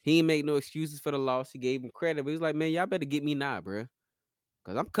ain't make no excuses for the loss. He gave him credit, but he's like, man, y'all better get me now, bro.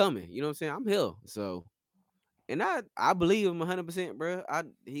 Cause I'm coming. You know what I'm saying? I'm here. So, and I believe him 100%, bro.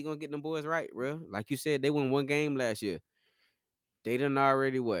 He gonna get them boys right, bro. Like you said, they won 1 game last year. They done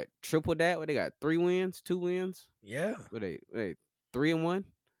already triple that? What they got? 3 wins, 2 wins? yeah, What they 3-1?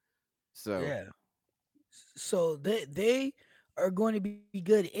 So yeah. So they are going to be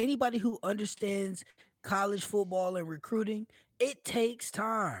good. Anybody who understands college football and recruiting, it takes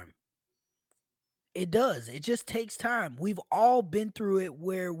time. It does. It just takes time. We've all been through it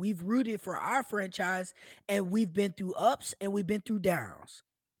where we've rooted for our franchise and we've been through ups and we've been through downs.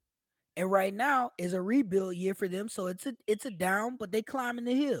 And right now is a rebuild year for them. So it's a down, but they climbing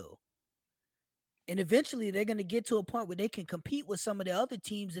the hill. And eventually they're going to get to a point where they can compete with some of the other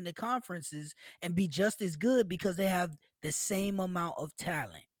teams in the conferences and be just as good because they have the same amount of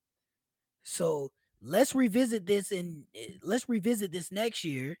talent. So let's revisit this next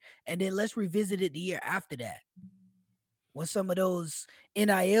year, and then let's revisit it the year after that. When some of those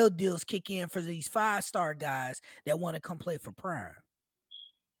NIL deals kick in for these 5-star guys that want to come play for Prime.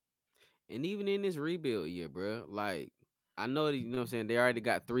 and even in this rebuild year, bro, like I know that, you know what I'm saying, they already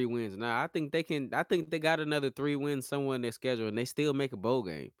got 3 wins now. I think they got another 3 wins somewhere in their schedule and they still make a bowl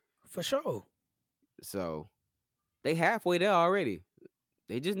game. For sure. So they halfway there already.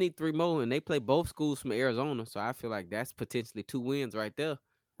 They just need 3 more, and they play both schools from Arizona. So I feel like that's potentially 2 wins right there.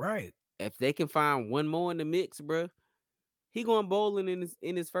 Right. If they can find 1 more in the mix, bro, he going bowling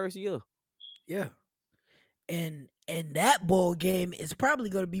in his first year. Yeah. And that bowl game is probably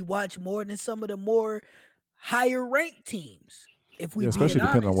going to be watched more than some of the more higher ranked teams. If we especially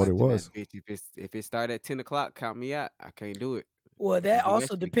depending on what it was. If it started at 10 o'clock, count me out. I can't do it. Well, that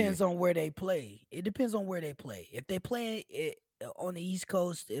also depends on where they play. It depends on where they play. If they play it on the East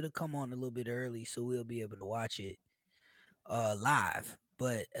Coast, it'll come on a little bit early, so we'll be able to watch it live.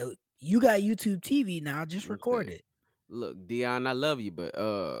 But you got YouTube TV now, just record it. Look, Deion, I love you, but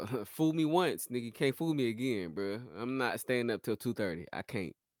fool me once, nigga, you can't fool me again, bro. I'm not staying up till 2:30. I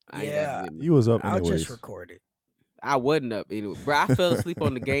can't. You was up anyways. I'll just record it. I wasn't up anyway, bro. I fell asleep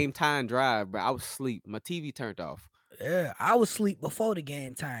on the game time drive, bro. I was asleep. My TV turned off. Yeah, I was asleep before the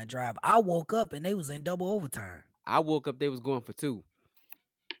game time drive. I woke up and they was in double overtime. I woke up, they was going for 2.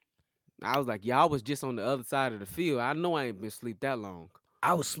 I was like, y'all was just on the other side of the field. I know I ain't been asleep that long.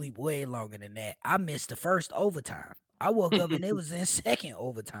 I was asleep way longer than that. I missed the first overtime. I woke up and it was in second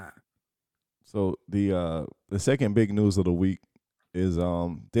overtime. So the second big news of the week is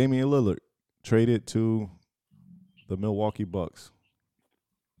Damian Lillard traded to the Milwaukee Bucks.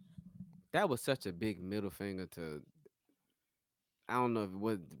 That was such a big middle finger to. I don't know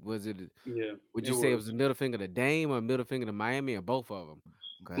if was it. Yeah. Would you say it was a middle finger to Dame or a middle finger to Miami or both of them?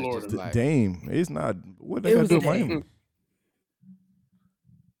 Florida. Like, Dame. It's not. What they got to do with Miami?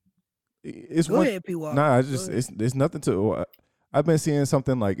 It's Go one. ahead, P-Walk. Nah, it's nothing to. I've been seeing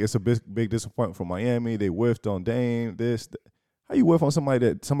something like it's a big disappointment for Miami. They whiffed on Dame. How you whiff on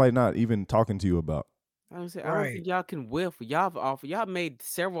somebody not even talking to you about? I don't think y'all can whiff. Y'all made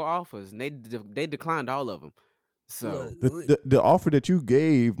several offers and they declined all of them. So the offer that you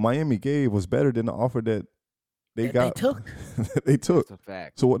gave, Miami gave, was better than the offer that they took. They took. That's a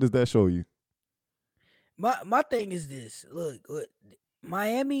fact. So what does that show you? My thing is this. Look,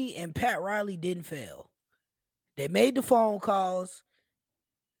 Miami and Pat Riley didn't fail. They made the phone calls,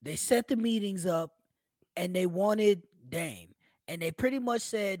 they set the meetings up, and they wanted Dame. And they pretty much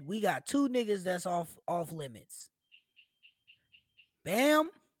said, we got 2 niggas that's off limits. Bam,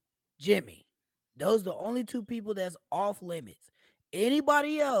 Jimmy. Those are the only 2 people that's off limits.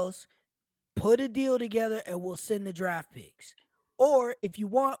 Anybody else, put a deal together and we'll send the draft picks. Or if you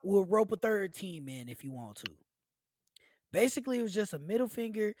want, we'll rope a third team in if you want to. Basically, it was just a middle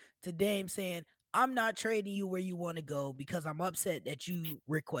finger to Dame saying, I'm not trading you where you want to go because I'm upset that you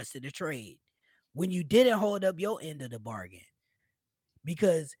requested a trade when you didn't hold up your end of the bargain.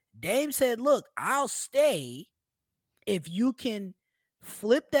 Because Dame said, look, I'll stay if you can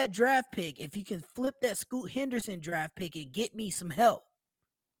flip that draft pick, if you can flip that Scoot Henderson draft pick and get me some help.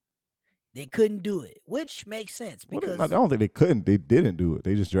 They couldn't do it, which makes sense because I don't think they couldn't. They didn't do it.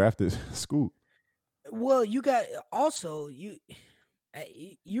 They just drafted Scoot. Well, you got also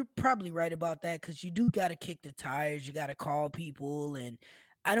you're probably right about that because you do got to kick the tires. You got to call people, and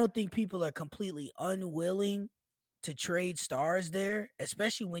I don't think people are completely unwilling to trade stars there,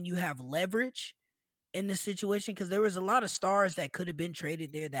 especially when you have leverage in the situation. Because there was a lot of stars that could have been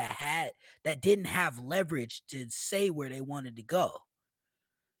traded there that didn't have leverage to say where they wanted to go.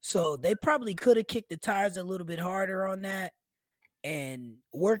 So they probably could have kicked the tires a little bit harder on that and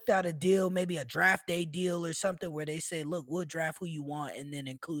worked out a deal, maybe a draft day deal or something where they say, look, we'll draft who you want and then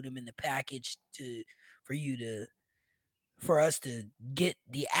include them in the package for us to get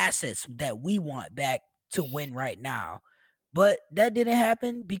the assets that we want back to win right now. But that didn't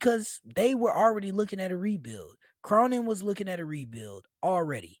happen because they were already looking at a rebuild. Cronin was looking at a rebuild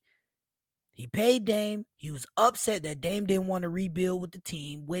already. He paid Dame. He was upset that Dame didn't want to rebuild with the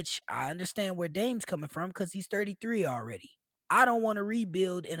team, which I understand where Dame's coming from because he's 33 already. I don't want to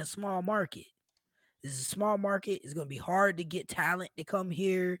rebuild in a small market. This is a small market. It's going to be hard to get talent to come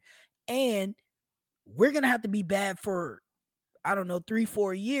here. And we're going to have to be bad for,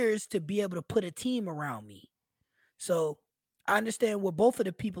 3-4 years to be able to put a team around me. So I understand where both of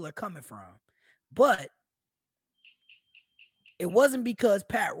the people are coming from. But it wasn't because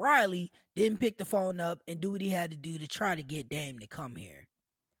Pat Riley didn't pick the phone up and do what he had to do to try to get Dame to come here.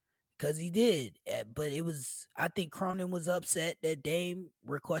 Because he did. But I think Cronin was upset that Dame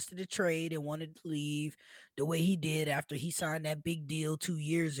requested a trade and wanted to leave the way he did after he signed that big deal 2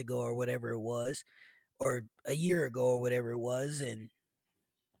 years ago or whatever it was, or a year ago or whatever it was. And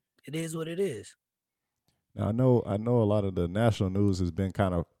it is what it is. Now, I know a lot of the national news has been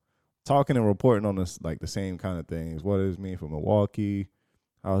kind of talking and reporting on this, like the same kind of things. What does this mean for Milwaukee?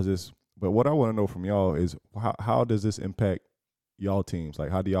 How is this? But what I want to know from y'all is how does this impact y'all teams? Like,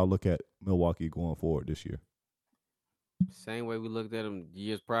 how do y'all look at Milwaukee going forward this year? Same way we looked at them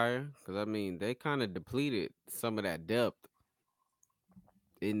years prior, because I mean they kind of depleted some of that depth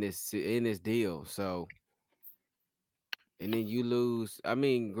in this deal. So, and then you lose. I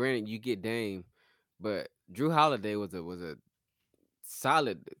mean, granted, you get Dame, but Drew Holiday was a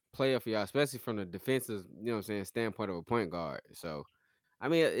solid player for y'all, especially from the defensive, standpoint of a point guard. So, I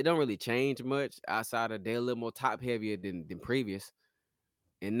mean, it don't really change much outside of they're a little more top heavier than previous.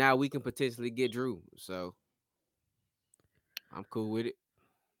 And now we can potentially get Drew. So I'm cool with it.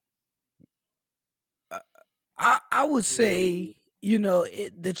 I would say,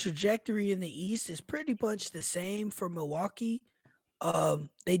 the trajectory in the East is pretty much the same for Milwaukee.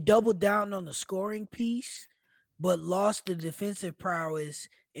 They doubled down on the scoring piece, but lost the defensive prowess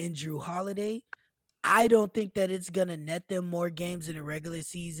in Drew Holiday. I don't think that it's going to net them more games in the regular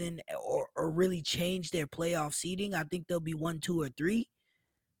season or really change their playoff seeding. I think they'll be 1, 2, or 3,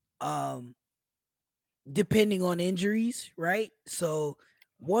 depending on injuries, right? So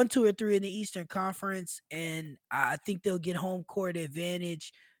 1, 2, or 3 in the Eastern Conference, and I think they'll get home court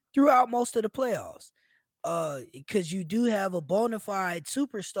advantage throughout most of the playoffs. Because you do have a bona fide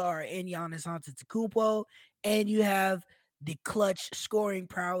superstar in Giannis Antetokounmpo, and you have the clutch scoring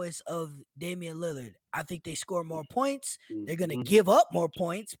prowess of Damian Lillard. I think they score more points. They're going to give up more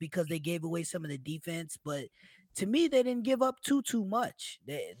points because they gave away some of the defense, but to me, they didn't give up too much.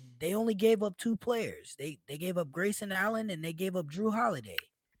 They only gave up 2 players. They gave up Grayson Allen and they gave up Drew Holiday.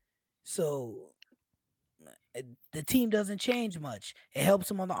 So the team doesn't change much. It helps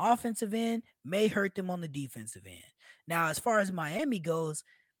them on the offensive end, may hurt them on the defensive end. Now, as far as Miami goes,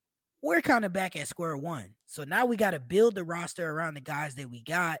 we're kind of back at square one. So now we got to build the roster around the guys that we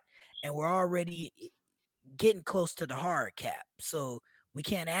got, and we're already getting close to the hard cap. So we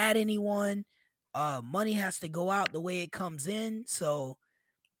can't add anyone. Money has to go out the way it comes in. So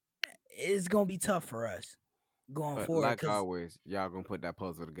it's going to be tough for us going forward. Like always, y'all going to put that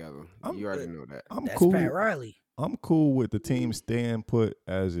puzzle together. You already know that. That's cool. Pat Riley. I'm cool with the team staying put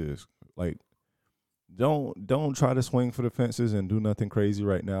as is. Like, don't try to swing for the fences and do nothing crazy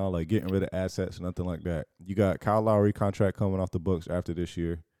right now, like getting rid of assets, nothing like that. You got Kyle Lowry contract coming off the books after this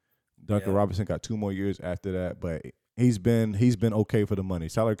year. Duncan Robinson got 2 more years after that, but he's been okay for the money.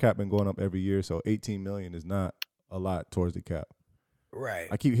 Salary cap been going up every year, so $18 million is not a lot towards the cap. Right.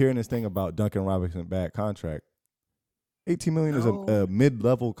 I keep hearing this thing about Duncan Robinson bad contract. $18 million is a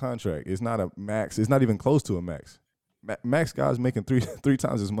mid-level contract. It's not a max. It's not even close to a max. Max guys making three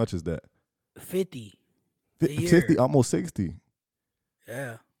times as much as that. 50. 50, almost 60.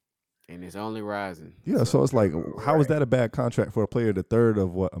 Yeah. And it's only rising. Yeah, so it's like, how is that a bad contract for a player the third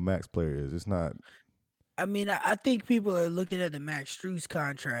of what a max player is? It's not. I mean, I think people are looking at the Max Strus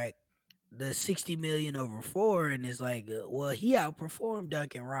contract, the $60 million over 4, and it's like, well, he outperformed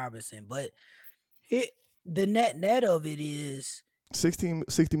Duncan Robinson, but the net of it is 60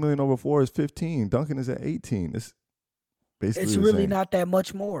 million over 4 is 15. Duncan is at 18. It's basically it's the really same. not that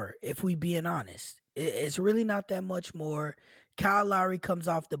much more, if we being honest. It's really not that much more. Kyle Lowry comes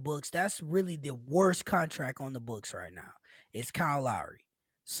off the books. That's really the worst contract on the books right now. It's Kyle Lowry.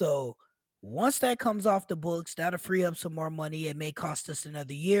 So once that comes off the books, that'll free up some more money. It may cost us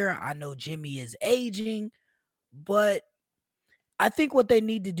another year. I know Jimmy is aging, but I think what they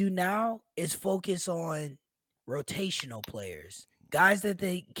need to do now is focus on rotational players, guys that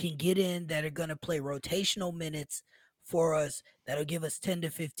they can get in that are going to play rotational minutes for us, that'll give us 10 to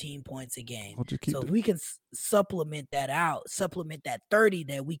 15 points a game. So if we can supplement that 30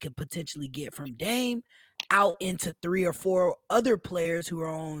 that we could potentially get from Dame out into 3 or 4 other players who are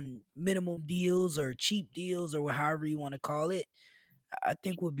on minimum deals or cheap deals or however you want to call it, I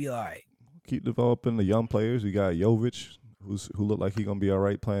think we'll be all right. Keep developing the young players. We got Jovic, who looked like he's gonna be all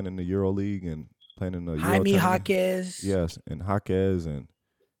right playing in the EuroLeague and playing in the Jaime Jaquez. Yes, and Jaquez and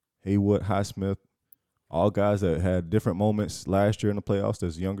Haywood, Highsmith, all guys that had different moments last year in the playoffs.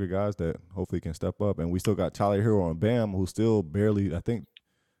 There's younger guys that hopefully can step up, and we still got Tyler Hero and Bam, who's still barely, I think,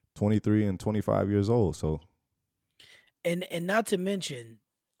 23 and 25 years old. So, and not to mention,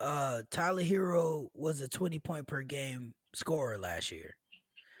 Tyler Hero was a 20-point per game scorer last year.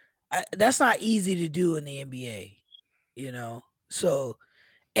 That's not easy to do in the NBA, you know. So,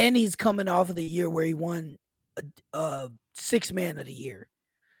 and he's coming off of the year where he won Sixth Man of the Year.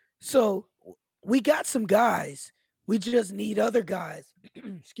 So we got some guys. We just need other guys,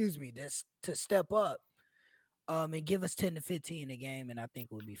 excuse me, to step up and give us 10 to 15 a game, and I think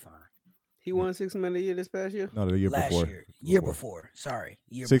we'll be fine. He won Sixth Man of the Year this past year? No, the year last before. Year before. Sorry.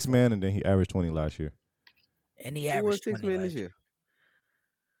 Sixth Man, and then he averaged 20 last year. And he averaged 20 Sixth Man last this year.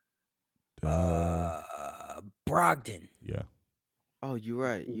 Brogdon. Yeah. Oh, you're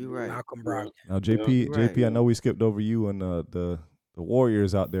right. Malcolm Brogdon. Now, JP, I right. know we skipped over you and the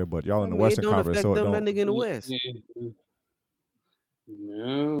Warriors out there, but y'all in the Western Conference, so it that don't. nigga in the West.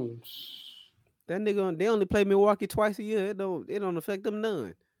 No. That nigga, they only play Milwaukee twice a year. It don't affect them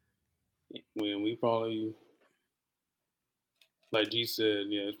none. When we probably, like G said,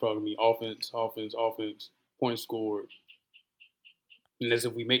 yeah, it's probably offense, points scored. And that's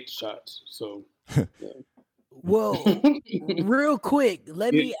if we make the shots. So, yeah. Well, real quick,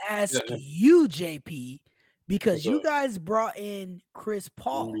 let me ask you, JP, because you guys brought in Chris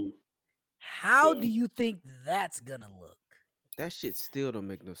Paul. How do you think that's gonna look? That shit still don't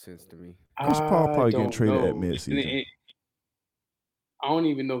make no sense to me. Chris Paul probably getting traded at midseason. I don't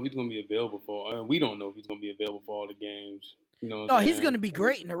even know if he's gonna be available for. We don't know if he's gonna be available for all the games. You know? No, he's gonna be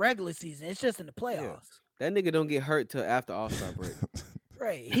great in the regular season. It's just in the playoffs. Yeah. That nigga don't get hurt till after All-Star break.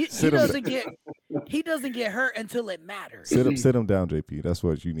 Right. He doesn't get hurt until it matters. Sit him down, JP. That's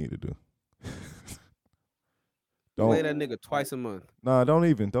what you need to do. Don't play that nigga twice a month. Nah, don't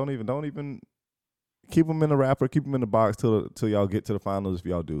even. Keep him in the wrapper. Keep him in the box till y'all get to the finals. If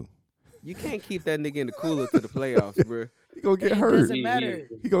y'all do, you can't keep that nigga in the cooler to the playoffs, bro. He gonna get hurt. Doesn't matter.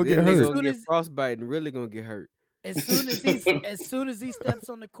 He gonna get hurt. He's gonna get frostbite and really gonna get hurt. As soon as he steps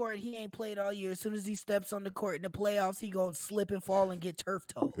on the court, he ain't played all year. As soon as he steps on the court in the playoffs, he gonna slip and fall and get turf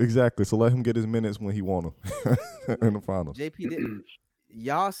toe. Exactly. So let him get his minutes when he want them in the finals. JP didn't.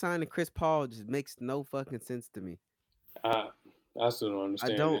 Y'all signing Chris Paul just makes no fucking sense to me. I still don't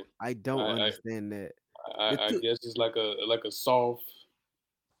understand. I don't understand that. I guess it's like a soft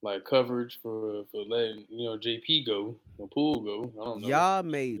coverage for letting JP go or Poole go. I don't know. Y'all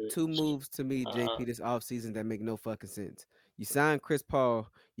made 2 moves to me, JP, this offseason that make no fucking sense. You sign Chris Paul,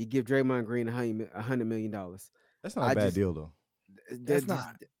 you give Draymond Green $100 million. That's not a bad deal though. That's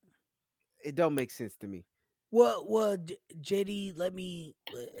not. It don't make sense to me. Well, JD,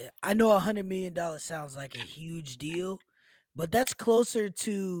 I know $100 million sounds like a huge deal, but that's closer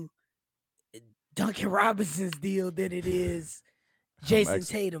to Duncan Robinson's deal than it is Jason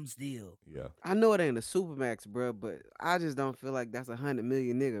Tatum's deal. Yeah, I know it ain't a supermax, bro, but I just don't feel like that's $100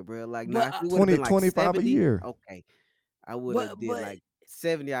 million, nigga, bro. Like, but, if it 20, like 25 70, a year. Okay, I would have did like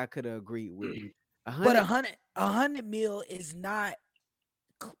 70. I could have agreed with. 100, but $100 million is not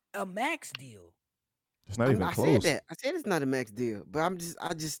a max deal. It's not even close. I said it's not a max deal, but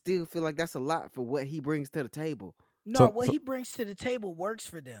I just still feel like that's a lot for what he brings to the table. No, what he brings to the table works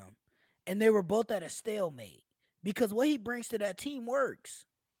for them, and they were both at a stalemate. because what he brings to that team works.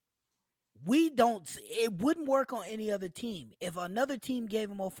 It wouldn't work on any other team. If another team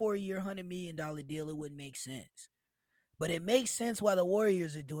gave him a 4-year, $100 million deal, it wouldn't make sense. But it makes sense why the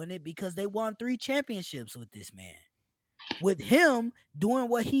Warriors are doing it, because they won 3 championships with this man. With him doing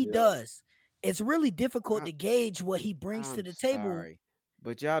what he does, it's really difficult to gauge what he brings to the table. Sorry,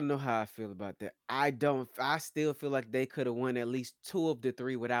 but y'all know how I feel about that. I still feel like they could have won at least 2 of the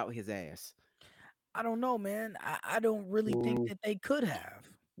 3 without his ass. I don't know, man. I don't really think that they could have.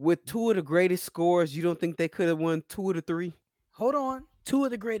 With 2 of the greatest scorers, you don't think they could have won 2 of the 3? Hold on. 2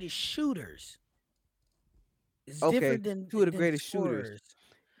 of the greatest shooters. It's Okay, different than 2 of the than greatest scorers. shooters.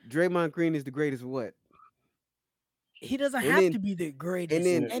 Draymond Green is the greatest what? He doesn't And have then- to be the greatest And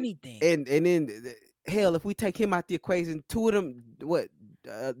then in anything. and then hell, if we take him out the equation, 2 of them what?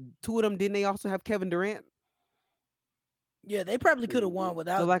 2 of them didn't they also have Kevin Durant? Yeah, they probably could have won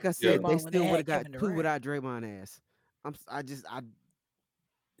without. So like I said, Draymond they when still had would have got Kevin 2 Durant. without Draymond ass.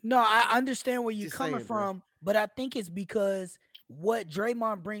 No, I understand where you're Just coming saying, bro. from, but I think it's because what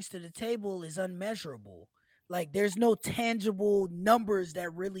Draymond brings to the table is unmeasurable. Like, there's no tangible numbers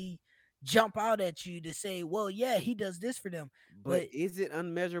that really jump out at you to say, well, yeah, he does this for them. But is it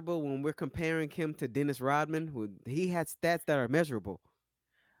unmeasurable when we're comparing him to Dennis Rodman? Who he had stats that are measurable.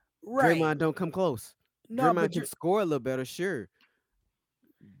 Right. Draymond don't come close. No, Draymond but can score a little better, sure.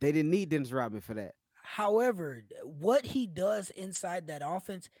 They didn't need Dennis Rodman for that. however, what he does inside that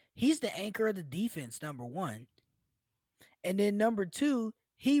offense, he's the anchor of the defense, number one. And then number two,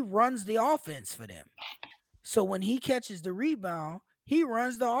 he runs the offense for them. So when he catches the rebound, he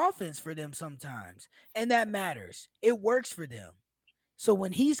runs the offense for them sometimes. And that matters. It works for them. So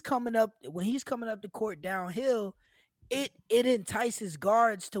when he's coming up the court downhill, it entices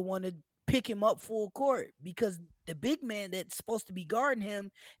guards to want to pick him up full court, because the big man that's supposed to be guarding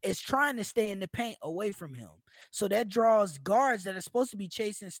him is trying to stay in the paint away from him. So that draws guards that are supposed to be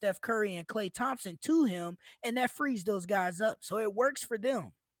chasing Steph Curry and Klay Thompson to him, and that frees those guys up. So it works for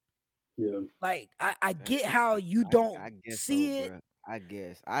them. Yeah. Like, I get how you don't I guess see so, it. bruh. I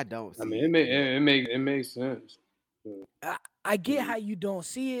guess I don't. See I mean, it makes sense. I get how you don't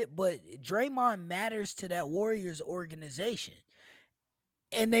see it, but Draymond matters to that Warriors organization.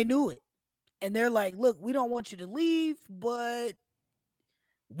 And they knew it. And they're like, look, we don't want you to leave, but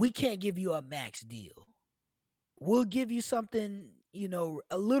we can't give you a max deal. We'll give you something,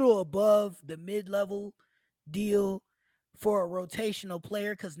 a little above the mid-level deal for a rotational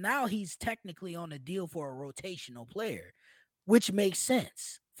player, because now he's technically on a deal for a rotational player, which makes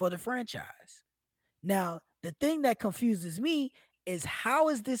sense for the franchise. Now, the thing that confuses me is, how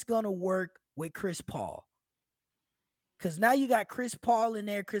is this going to work with Chris Paul? Because now you got Chris Paul in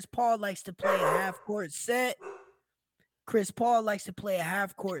there. Chris Paul likes to play a half-court set.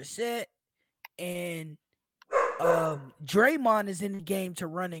 And Draymond is in the game to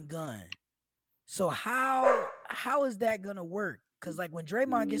run and gun. So how is that going to work? Because, like, when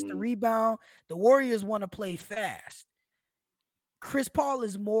Draymond gets the rebound, the Warriors want to play fast. Chris Paul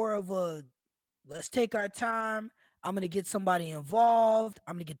is more of a, let's take our time. I'm going to get somebody involved.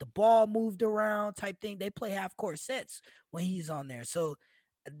 I'm going to get the ball moved around type thing. They play half-court sets when he's on there. So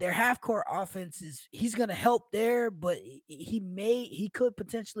their half-court offense he's going to help there, but he could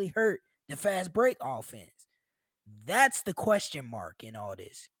potentially hurt the fast break offense. That's the question mark in all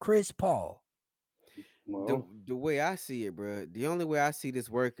this. Chris Paul. The way I see it, bro, the only way I see this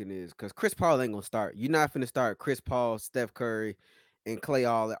working is because Chris Paul ain't gonna start. You're not finna start Chris Paul, Steph Curry, and Klay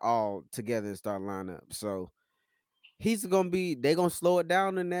all together and start lineup. So he's gonna be. They gonna slow it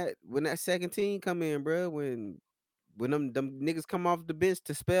down in that when that second team come in, bro. When them niggas come off the bench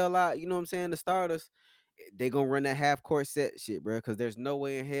to spell out, you know what I'm saying, the starters, they gonna run that half court set shit, bro. Because there's no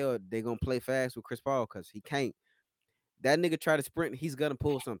way in hell they gonna play fast with Chris Paul, because he can't. That nigga try to sprint, he's gonna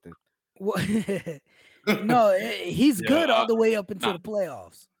pull something. No, he's good all the way up into the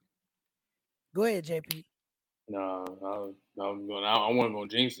playoffs. Go ahead, JP. I wasn't gonna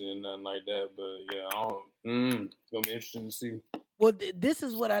jinx it and nothing like that, but yeah, it's gonna be interesting to see. Well, this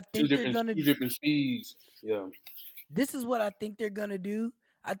is what I think they're gonna do. 2 different speeds. Yeah. This is what I think they're gonna do.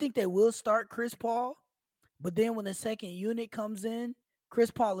 I think they will start Chris Paul, but then when the second unit comes in, Chris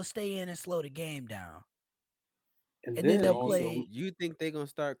Paul will stay in and slow the game down. And then they'll play. You think they're gonna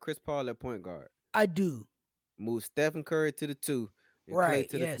start Chris Paul at point guard? I do. Move Stephen Curry to the 2 and Right,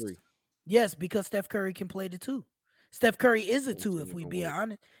 Klay to the 3. Yes, because Steph Curry can play the 2. Steph Curry is a 2, if we be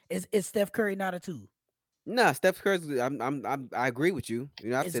honest. Is Steph Curry not a 2? Nah, Steph Curry's. I agree with you.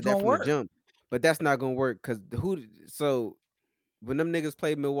 I've said that from the jump, but that's not gonna work because So when them niggas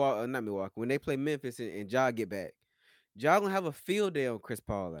play not Milwaukee, when they play Memphis and Ja get back, y'all gonna have a field day on Chris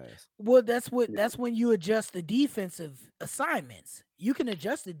Paul ass. Well, that's when you adjust the defensive assignments. You can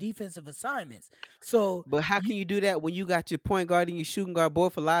adjust the defensive assignments. So But how can you do that when you got your point guard and your shooting guard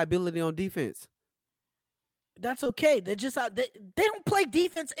both for liability on defense? that's okay. They're just out. They don't play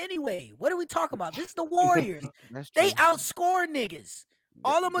defense anyway. What are we talking about? This is the Warriors. That's true. They outscore niggas.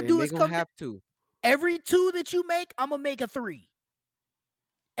 All I'm gonna do They is gonna come. have to. Every 2 that you make, I'm gonna make a 3.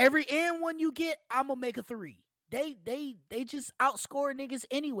 Every and one you get, I'm gonna make a 3. They just outscore niggas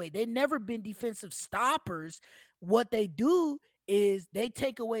anyway. They never been defensive stoppers. What they do is they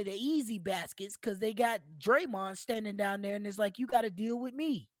take away the easy baskets because they got Draymond standing down there and it's like, you got to deal with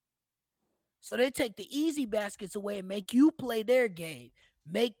me. So they take the easy baskets away and make you play their game,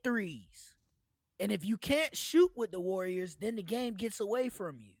 make threes. And if you can't shoot with the Warriors, then the game gets away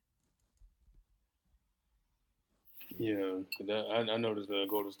from you. Yeah, I noticed that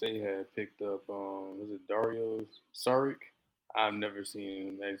Golden State had picked up. Was it Dario Saric? I've never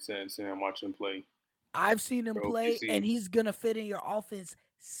seen him since I'm watching him play. I've seen him For play, OKC. and he's gonna fit in your offense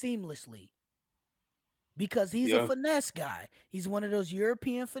seamlessly because he's a Yeah. finesse guy. He's one of those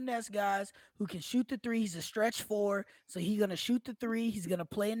European finesse guys who can shoot the three. He's a stretch 4, so he's gonna shoot the 3. He's gonna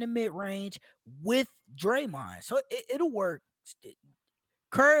play in the mid range with Draymond, so it'll work.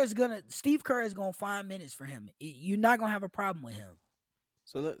 Steve Kerr is gonna find minutes for him. You're not gonna have a problem with him.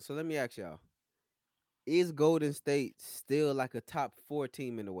 So let me ask y'all: is Golden State still like a top 4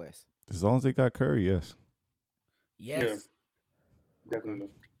 team in the West? As long as they got Curry, yes. Yes. Definitely.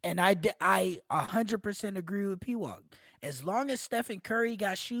 And I 100% agree with P-Walk. As long as Stephen Curry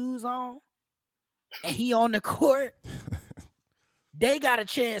got shoes on and he on the court, they got a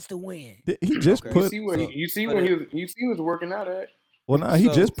chance to win. He just Okay. put. You see where he was working out at. Well, nah, he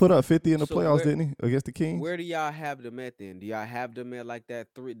So- just put up 50 in the so playoffs, where- didn't he? Against the Kings. Where do y'all have them at then? Do y'all have them at like that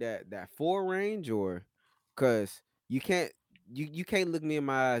 4 range, or because you can't look me in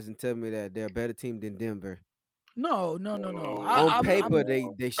my eyes and tell me that they're a better team than Denver. No. On paper,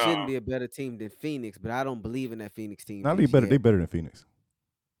 they shouldn't Nah. be a better team than Phoenix, but I don't believe in that Phoenix team. Not this only better, they yet. better than Phoenix.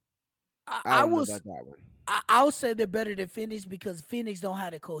 I I don't know will. about that one. I'll say they're better than Phoenix because Phoenix don't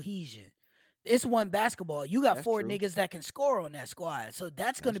have the cohesion. It's one basketball. You got That's 4 true. niggas that can score on that squad, so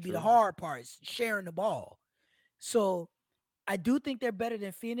that's going to That's be the true. hard part, is sharing the ball. So I do think they're better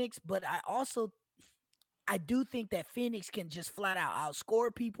than Phoenix, but I do think that Phoenix can just flat out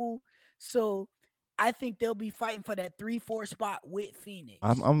outscore people. So I think they'll be fighting for that 3-4 spot with Phoenix.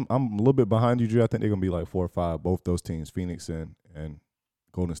 I'm a little bit behind you, Drew. I think they're gonna be like 4 or 5, both those teams, Phoenix and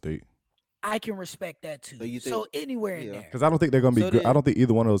Golden State. I can respect that too. So you So think- anywhere in yeah. there. Because I don't think they're gonna be. So I then- don't think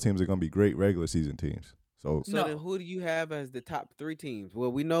either one of those teams are gonna be great regular season teams. So So No. then, who do you have as the top 3 teams?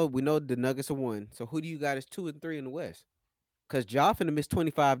 Well, we know the Nuggets are 1. So who do you got as 2 and 3 in the West? Because Ja finna miss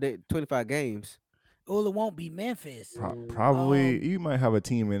 25 games. Well, it won't be Memphis. probably you might have a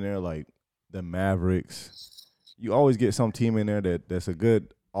team in there like the Mavericks. You always get some team in there that's a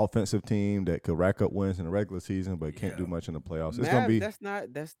good offensive team that could rack up wins in the regular season, but can't do much in the playoffs. It's gonna Mavs, be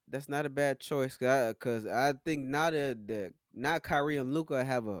that's not a bad choice because I think now that now Kyrie and Luka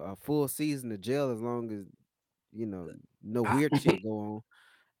have a full season of jail as long as no weird shit go on.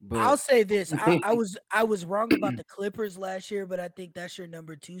 But I'll say this: I was wrong about the Clippers last year, but I think that's your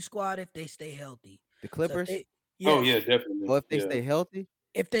number 2 squad if they stay healthy. the So Clippers, Oh yes, yeah, definitely. or if they Yeah. stay healthy,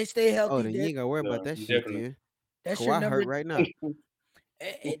 if they stay healthy, oh then you ain't gotta worry Yeah, about that shit. definitely. Then that's your Kawhi number. hurt right now.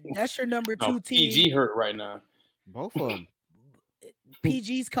 That's your number 2 No, team. PG hurt right now. Both of them.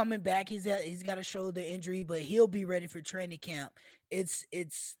 PG's coming back. He's got a shoulder injury, but he'll be ready for training camp. It's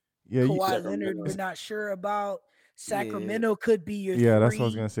yeah, Kawhi Leonard. We're not sure about. Sacramento could be your yeah. 3. That's what I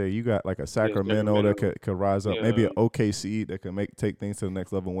was gonna say. You got like a Sacramento that Sacramento. could rise up. Maybe an Yeah. OKC that can take things to the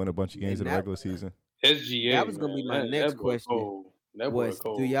next level, and win a bunch of games in And the that- regular season. SGA. That was gonna be man. my next that boy question. cold. That boy Was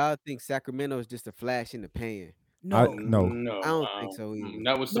cold. do y'all think Sacramento is just a flash in the pan? No, No. No, I don't think so either.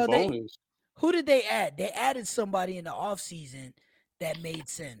 Not with No, they- Sabonis. who did they add? They added somebody in the offseason that made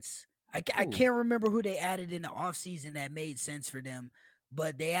sense. I Who? can't remember who they added in the offseason that made sense for them,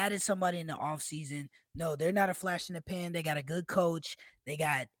 but they added somebody in the offseason. No, they're not a flash in the pan. They got a good coach. They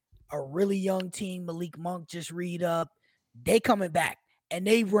got a really young team. Malik Monk just read up. They coming back and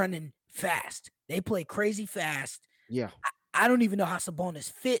they running fast. They play crazy fast. Yeah. I don't even know how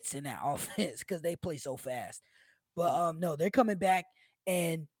Sabonis fits in that offense because they play so fast. But no, they're coming back,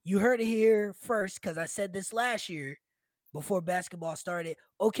 and you heard it here first because I said this last year before basketball started.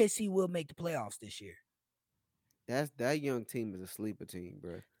 OKC will make the playoffs this year. That young team is a sleeper team,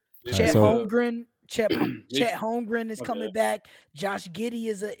 bro. Chet so- Holmgren, Chet It's- Holmgren is Okay. coming back. Josh Giddey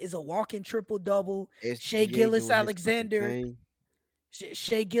is a walking triple double. Shea SGA Gillis doing his fucking Alexander. thing.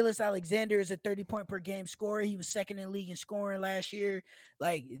 Shea Gilgeous-Alexander is a 30-point per game scorer. He was second in the league in scoring last year.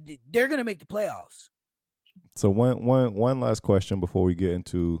 Like they're gonna make the playoffs. So one last question before we get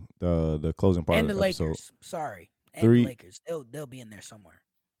into the closing part And of the the episode. Lakers. Sorry. And Three- the Lakers. They'll be in there somewhere.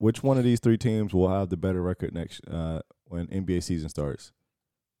 Which one of these three teams will have the better record next when NBA season starts?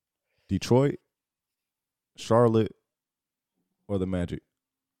 Detroit, Charlotte, or the Magic?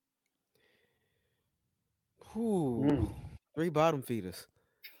 Ooh, 3 bottom feeders.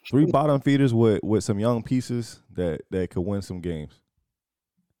 Three bottom feeders with some young pieces that could win some games.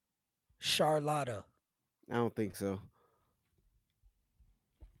 Charlotta. I don't think so.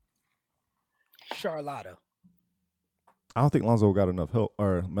 Charlotta. I don't think Lonzo got enough help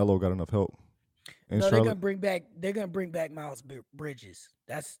or Melo got enough help. In No, they're Charlotte, gonna bring back Miles Bridges.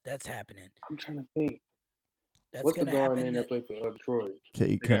 That's happening. I'm trying to think. That's What's the gonna guard happen. name that played for Detroit? Kate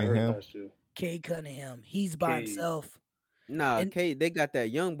They got hurt Cunningham. last year. Cade Cunningham. He's by Cade. himself. Nah, And- Kate, they got that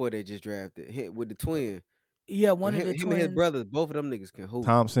young boy they just drafted hit with the twin. Yeah, one of him, the him and his twins. brothers, both of them niggas can hoop.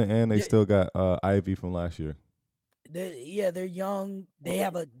 Thompson, and they Yeah. still got Ivy from last year. They're young. They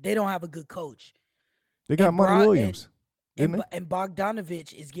don't have a good coach. They got And Monty Brock- Williams, didn't they? And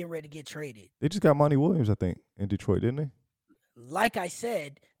Bogdanovich is getting ready to get traded. They just got Monty Williams, I think, in Detroit, didn't they? Like I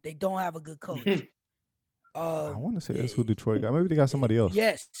said, they don't have a good coach. I want to say that's who Detroit got. Maybe they got somebody else.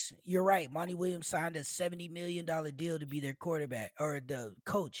 Yes, you're right. Monty Williams signed a $70 million deal to be their quarterback or the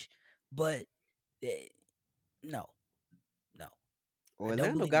coach, but no.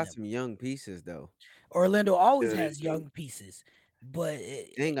 Orlando believe got them. some young pieces though. Orlando always Yeah, they has do. young pieces, but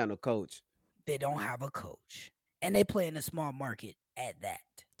They ain't got no coach. they don't have a coach, and they play in a small market at that.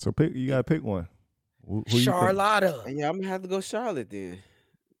 So you gotta pick one. Who you think? Charlotta. And yeah, I'm gonna have to go Charlotte then.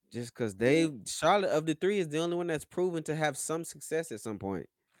 Just because Charlotte of the three is the only one that's proven to have some success at some point.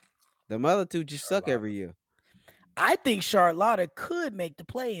 The other two just suck every year. I think Charlotta could make the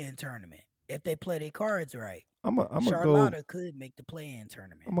play-in tournament if they play their cards right. I'm gonna Charlotta could make the play-in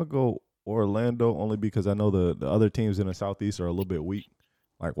tournament. I'm gonna go Orlando only because I know the other teams in the Southeast are a little bit weak.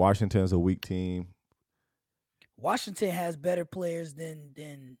 Like Washington's a weak team. Washington has better players than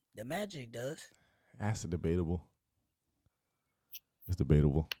the Magic does. That's debatable. It's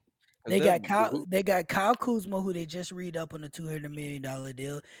debatable. They got Kyle Kuzma, who they just read up on a $200 million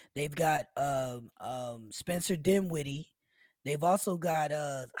deal. They've got Spencer Dinwiddie. They've also got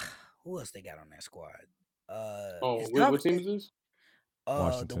who else they got on that squad? What team is this? The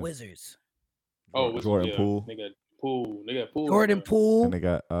Washington. Wizards. Oh, Jordan Poole. They got Poole. They got Poole. Jordan there. Poole. And they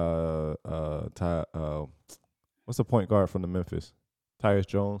got what's the point guard from the Memphis? Tyus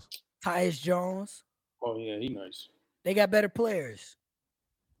Jones. Tyus Jones. Oh yeah, he nice. They got better players.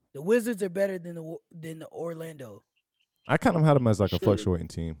 The Wizards are better than the Orlando. I kind of had them as like a Sure. fluctuating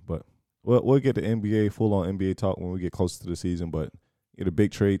team, but we'll get the NBA full on NBA talk when we get closer to the season. But get a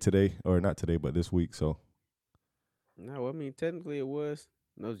big trade today, or not today, but this week. So No, I mean technically it was.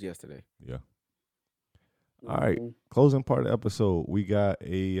 No, it was yesterday. yeah. All right, Mhm. closing part of the episode, we got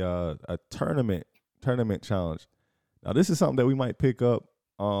a tournament challenge. Now this is something that we might pick up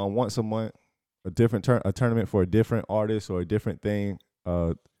once a month, a tournament for a different artist or a different thing.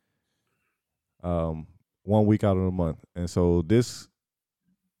 1 week out of the month, and so this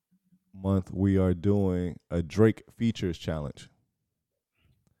month we are doing a Drake features challenge.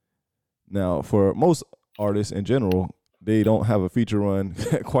 Now, for most artists in general, they don't have a feature run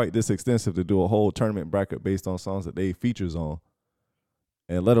quite this extensive to do a whole tournament bracket based on songs that they features on,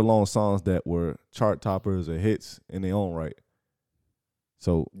 and let alone songs that were chart toppers or hits in their own right.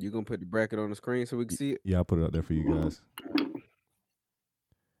 So You gonna put the bracket on the screen so we can see it? yeah, I'll put it up there for you guys.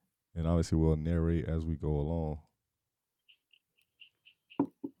 And obviously we'll narrate as we go along.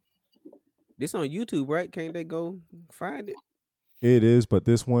 This on YouTube, right? Can't they go find it? It is, but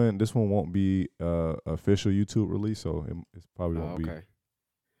this one won't be official YouTube release, so it probably Oh, won't be okay.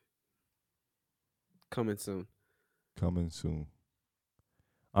 Coming soon. coming soon.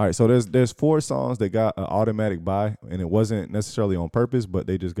 All right, so there's 4 songs that got an automatic buy, and it wasn't necessarily on purpose, but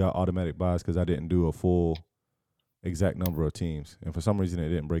they just got automatic buys because I didn't do a full exact number of teams, and for some reason it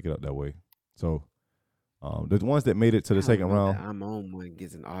didn't break it up that way. So the ones that made it to the second round, I'm on one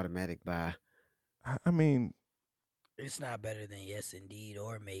gets an automatic buy. I mean, It's not better than Yes Indeed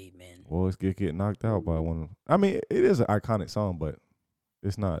or Made Men. well, it's get knocked out by one. I mean, it is an iconic song, but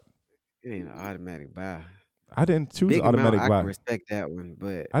it's not. It ain't an automatic buy. I didn't choose Big the automatic amount, I buy. can respect that one,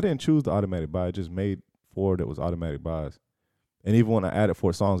 but I didn't choose the automatic buy. I just made 4 that was automatic buys. And even when I added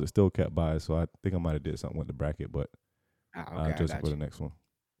 4 songs, it still kept buys. So I think I might have did something with the bracket, but okay, just I got for you. the next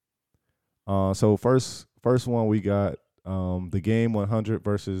one. So first one we got the Game 100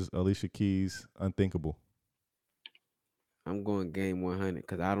 versus Alicia Keys' Unthinkable. I'm going Game 100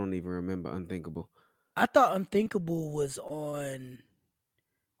 because I don't even remember Unthinkable. I thought Unthinkable was on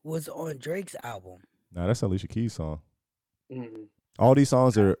Drake's album. Nah, that's Alicia Keys' song. Mhm. All these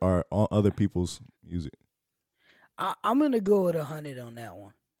songs are on other people's music. I'm gonna go with 100 on that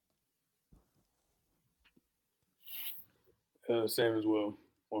one. Same as well.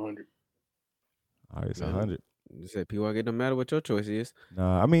 100. All right, it's Man. 100. You said P1 it don't matter what your choice is.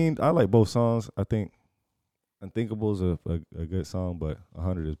 Nah, I mean, I like both songs. I think Unthinkable is a good song, but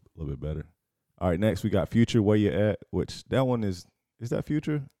 100 is a little bit better. All right, next we got Future, Where You At, which that one is that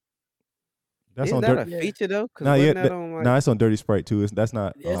Future? That's Is on that Dirty. a feature though? Cause Nah, yeah, that on like, nah, it's on Dirty Sprite too. That's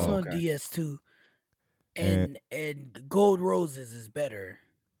not. It's on okay. DS2. And- And Gold Roses is better.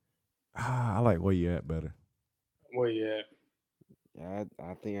 I like Where You At better. Where you at? Yeah,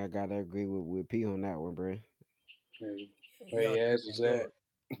 I think I gotta agree with P on that one, bro. Where Y'all your ass is at?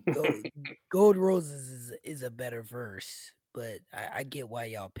 Gold Roses is a better verse, but I get why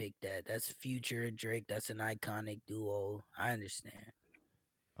y'all picked that. That's Future and Drake. That's an iconic duo. I understand.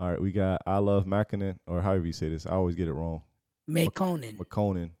 All right, we got I Love Mackinac, or however you say this. I always get it wrong. Makonnen.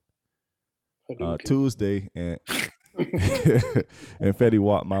 McConan. Hadouken. Tuesday and and Fetty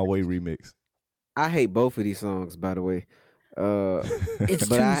Wap My Way remix. I hate both of these songs, by the way. It's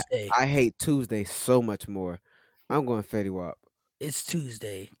but Tuesday. I hate Tuesday so much more. I'm going Fetty Wap. It's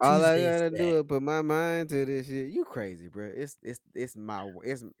Tuesday. All I Tuesday is gotta that. do is put my mind to this shit. You crazy, bro? It's my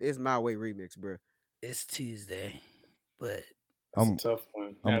way remix, bro. It's Tuesday, but That's I'm- a tough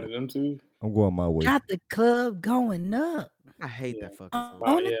one. I'm- Out of them two, I'm going My Way. got the club going up I hate Yeah. that fucking song.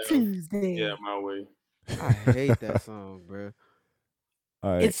 on a yeah. Tuesday. yeah, my way. I hate that song, bro.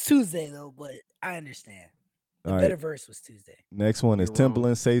 All right, It's Tuesday though, but I understand. The all better right. verse was Tuesday. Next one is You're wrong.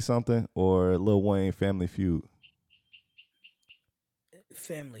 Timbaland Say Something or Lil Wayne Family Feud.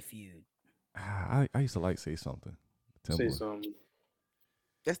 Family Feud. I used to like Say Something. Say Timbaland. something.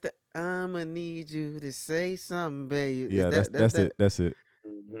 That's the I'ma need you to say something, baby. Yeah, that's it. That's it.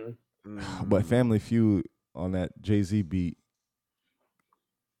 Mm-hmm. But Family Feud on that Jay-Z beat.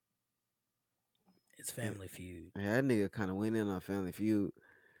 It's Family Feud. Yeah, that nigga kind of went in on Family Feud.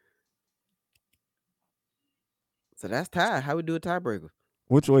 So that's tied. How we do a tiebreaker?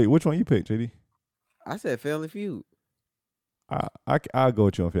 Which one you pick, JD? I said Family Feud. I'll go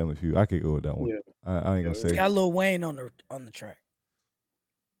with you on Family Feud. I could go with that one. Yeah. I ain't gonna Yeah. say. Got Lil Wayne on the track.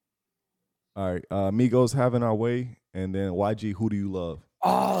 All right, Migos Having Our Way, and then YG Who Do You Love?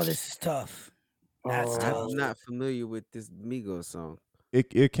 Oh, this is tough. That's Oh, tough. I'm not familiar with this Migos song.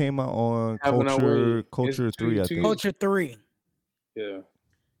 It came out on Having Our Way. Culture It's 3, I two- think. Culture 3. Yeah.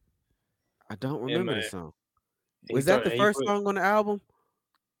 I don't Yeah, remember man. the song. He Was that started- the he first put- song on the album?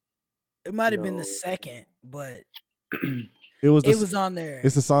 It might have been the No. second, but It was it was on there.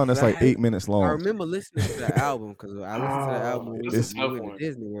 It's a song that's I like had- 8 minutes I long. remember listening to the album because I listened to the album when we it's a went tough to one.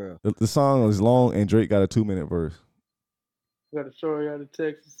 Disney World. The song is long, and Drake got a 2-minute verse. Got a story out of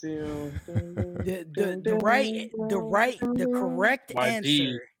Texas. the correct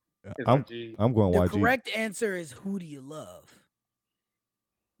YG. answer. I'm going The YG. correct answer is Who Do You Love?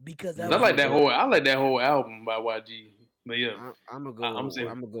 Because I like that whole album by YG. But yeah, I'm gonna go. I'm I'm saying-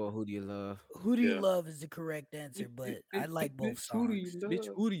 gonna go. Who do you love? Who Do You Yeah. Love is the correct answer, but I like both Who do songs. you Bitch,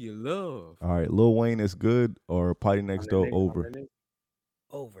 love? who do you love? All right, Lil Wayne is good or Party Next Door over.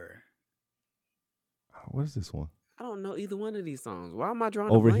 Over. What is this one? I don't know either one of these songs. Why am I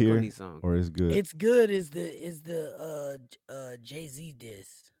drawing Over a blank here on these songs? or is good? It's good is the Jay-Z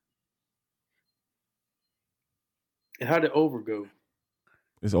diss. And how did Over go?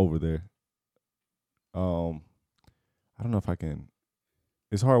 It's over there. I don't know if I can.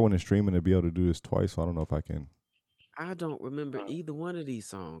 It's hard when it's streaming to be able to do this twice, so I don't know if I can. I don't remember either one of these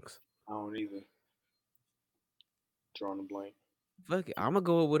songs. I don't either. Drawing a blank. Fuck it. I'm gonna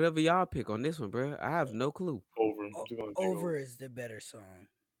go with whatever y'all pick on this one, bro. I have no clue. Over. I'm just gonna take Over is the better song.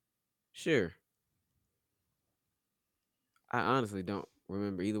 Sure. I honestly don't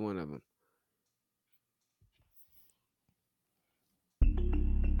remember either one of them.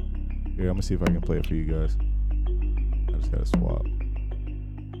 Here, I'm gonna see if I can play it for you guys. I just gotta swap.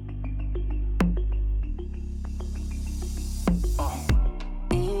 Oh,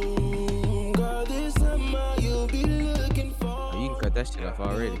 you can cut that shit off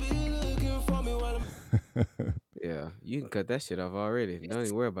already. Yeah, you can cut that shit off already. Don't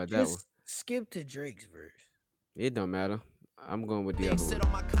even worry about that one. Just skip to Drake's verse. It don't matter. I'm going with the other one. Sit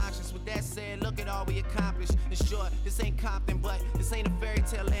on my conscience honest with that said, look at all we accomplished. In short, this ain't Compton, but this ain't a fairy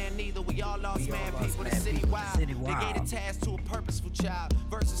tale land neither. We all lost mad people, the city wild. They gave the task to a purposeful child.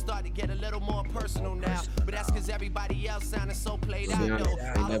 Verses start to get a little more personal now. But that's cause everybody else sounded so played out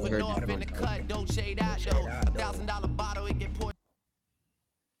though. Oliver North in the cut, don't shade out though. $1,000 bottle, it get poured.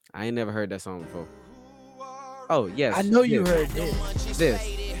 I ain't never heard that song before. Oh yes, I know you heard this.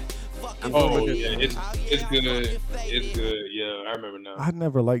 Oh yeah, it's good. It's good. Yeah, I remember now. I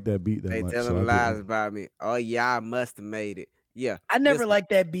never liked that beat that They much. telling lies about me. Oh yeah, I must have made it. Yeah, I never liked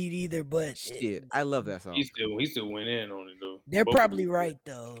that beat either, but shit. I love that song. He still went in on it though. they're Both probably of them. right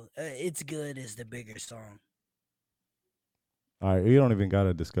though. It's good as the bigger song. All right, you don't even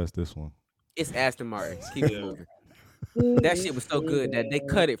gotta discuss this one. It's Aston Martin. Keep it moving. That shit was so good that they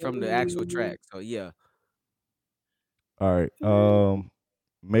cut it from the actual track. So yeah. All right,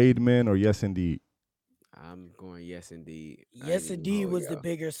 Made Men or Yes Indeed? I'm going Yes Indeed. Yes, Indeed was the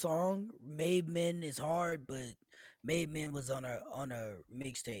bigger song. Made Men is hard, but Made Men was on a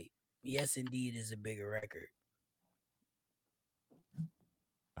mixtape. Yes, Indeed is a bigger record.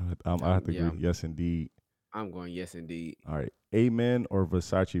 I have to agree. Yes Indeed. I'm going Yes Indeed. All right, Amen or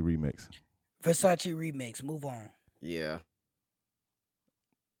Versace remix? Versace remix. Move on. Yeah.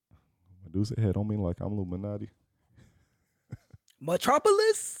 Medusa head on me like I'm Illuminati.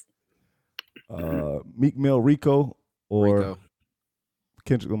 Metropolis. Meek Mill, Rico or Rico.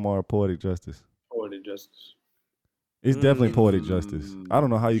 Kendrick Lamar, Poetic Justice? Poetic Justice. It's definitely Poetic Justice. I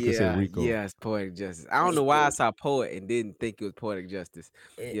don't know how you can say Rico. Yeah, it's Poetic Justice. I don't know why I saw Poet and didn't think it was Poetic Justice.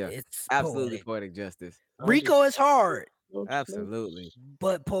 It's absolutely Poetic Justice. Rico is hard. Absolutely.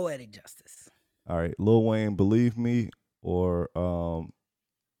 But Poetic Justice. All right, Lil Wayne, Believe Me or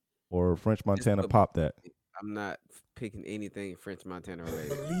French Montana, Pop That? I'm not picking anything French Montana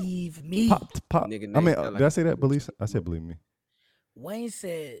related. Believe Me. Pop. Nigga I mean, name did I say that? Believe? I said Believe Me. Wayne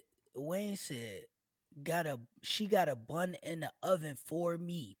said, she got a bun in the oven for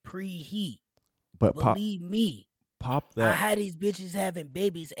me, preheat. But Believe Me. Pop I That. had these bitches having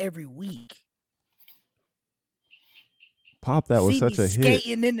babies every week. Pop That was See such me a hit.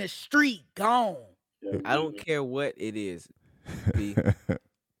 skating in the street, gone. I don't care what it is. B.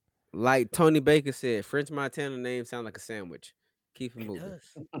 Like Tony Baker said, French Montana name sound like a sandwich. Keep it moving.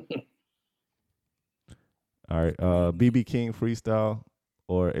 All right, BB King freestyle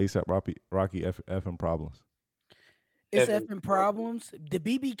or ASAP Rocky effing Problems? It's effing Problems. The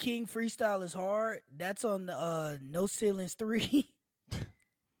BB King freestyle is hard. That's on the No Ceilings 3.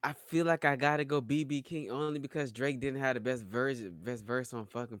 I feel like I gotta go BB King only because Drake didn't have the best verse on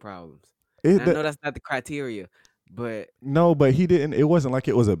fucking Problems. I know that's not the criteria, but no, but he didn't. It wasn't like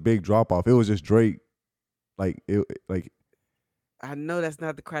it was a big drop off. It was just Drake, like. I know that's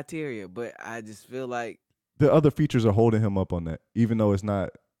not the criteria, but I just feel like the other features are holding him up on that, even though it's not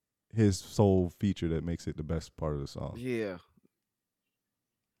his sole feature that makes it the best part of the song. Yeah.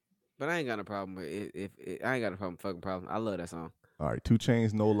 But I ain't got a problem with it. If I ain't got a problem with fucking Problem. I love that song. All right, 2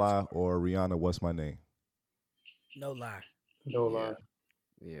 Chainz, No Lie, or Rihanna, What's My Name? No Lie. No lie.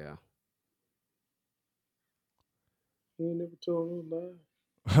 Yeah. You ain't never told no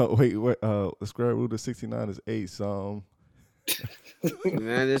lie. Wait, the square root of 69 is 8. So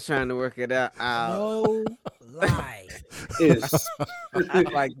Man, just trying to work it out. No lie. Yes. I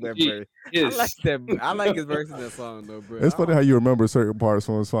like that verse. Yes. I like that. I like his verse in that song though, bro. it's funny how you remember certain parts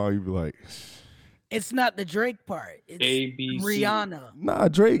from a song. You be like, It's not the Drake part. It's ABC. Rihanna. nah,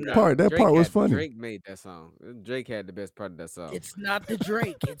 Drake part. That part was funny. Drake made that song. Drake had the best part of that song. It's not the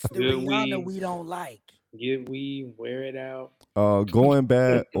Drake. It's the Good Rihanna weed. we don't like. Get weed, wear it out. Going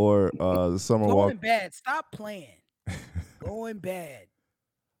Bad or Summer Going Walk. Bad. Stop playing. Going Bad.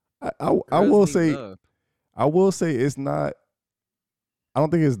 I will say, it's not. I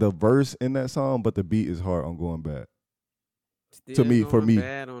don't think it's the verse in that song, but the beat is hard on Going Bad. Still for going me.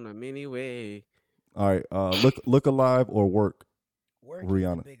 bad on a mini way. All right, Look Alive or Work. Work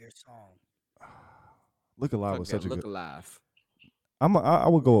Rihanna. is the bigger song. Look Alive Fuck was that, such a Look good. Alive. I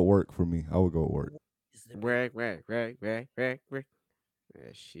would go with Work for me. I would go with Work. Is the Rack.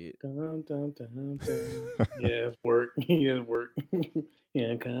 That shit. Dun, dun, dun, dun. Yeah, work. Yeah, work.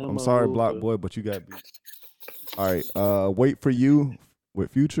 Yeah, come I'm sorry, Block over. Boy, but you got beat. All right, Wait for You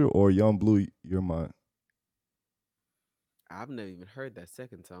with Future or Young Blue, You're Mine. I've never even heard that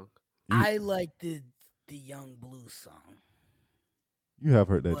second song. I like the Young Blue song. You have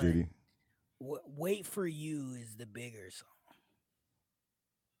heard that, But JD. Wait for You is the bigger song.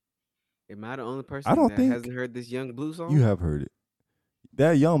 Am I the only person I don't that think hasn't heard this Young Blue song? You have heard it.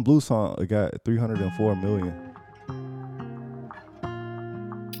 That Young Blue song got 304 million.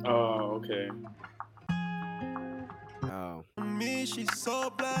 Oh, okay. Oh. me, she's so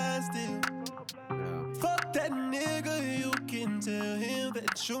blasted. No. Fuck that nigga, you can tell him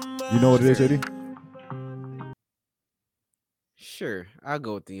that you're mine. You know what it is, Eddie? Sure, I'll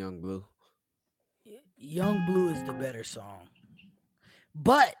go with the Young Blue. Young Blue is the better song.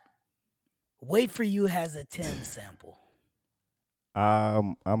 But Wait For You has a Tim sample.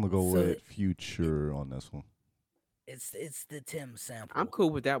 I'm gonna go So with Future on this one. It's the Tim sample. I'm cool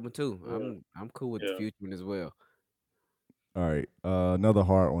with that one too. Yeah. I'm cool with Yeah. the Future one as well. All right, another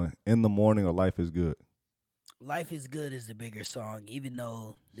hard one. In the Morning or Life Is Good. Life Is Good is the bigger song, even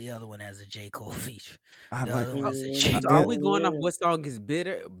though the other one has a J. Cole feature. I The like. other one has a I J. So are Cole. we going off what song is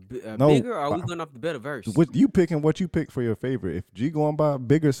bigger, No, bigger, or are we but- going off the better verse? What you picking? What you pick for your favorite? If G going by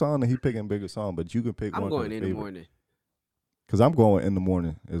bigger song, then he picking bigger song. But you can pick I'm one. going in the morning. Because I'm going In the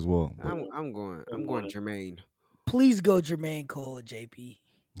Morning as well. but- I'm going morning. Jermaine. Please go Jermaine Cole and JP.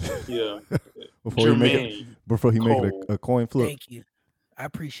 Yeah. before he make Jermaine it, before he make it Cole. a coin flip. Thank you. I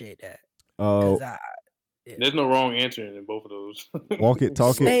appreciate that. Uh, 'Cause There's no wrong answer in both of those. walk it,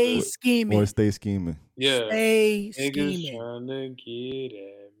 talk stay it, scheming. or stay scheming. Yeah. Stay Niggas scheming. trying to get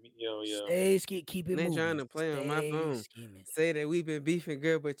at me. Yo, yeah. Stay scheming. Keep it They moving. trying to play on my Stay phone. scheming. Say that we've been beefing,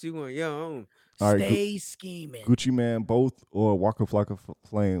 girl, but you on your own. All right, Stay scheming. Gucci Man, both or Waka Flocka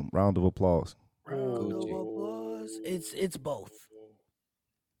Flame. Round of applause. Round of Gucci. applause. It's both.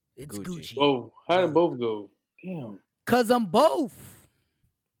 It's Gucci. Oh, how did both go? Damn. Cause I'm both.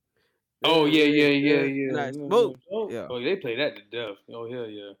 Oh yeah. Nice. Mm, Both. Oh, Yeah. oh, they play that to death. Oh hell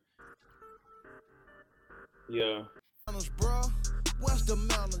yeah. Yeah. What's the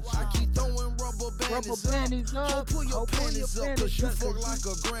mountains? I keep throwing rubber bands up. Pull your panties up, cause you fuck like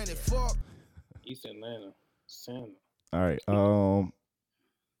a granny. Fuck. East Atlanta. Santa. All right.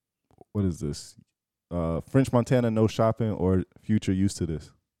 What is this? French Montana, No Shopping, or Future Used to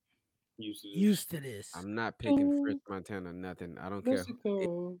This? Used to this. I'm not picking French Montana. Nothing. I don't care.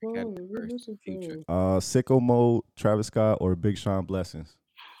 Future. Sicko Mode, Travis Scott, or Big Sean Blessings?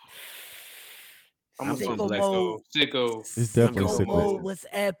 I'm Sicko going Mode. Sicko. It's definitely Sicko Sicko Mode Mode. was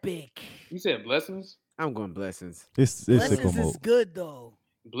epic. You said blessings? I'm going Blessings. It's Blessings Sicko is Mode. good though.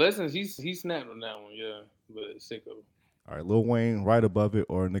 Blessings, he snapped on that one, yeah. But Sicko. All right, Lil Wayne, Right Above It,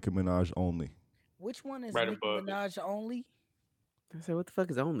 or Nicki Minaj Only? Which one is Right Nicki above it. Minaj only? I said, what the fuck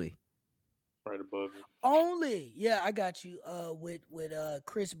is only? Right above it. Only. Yeah, I got you. With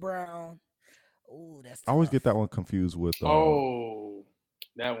Chris Brown. Oh, that's I always tough. get that one confused with. Oh,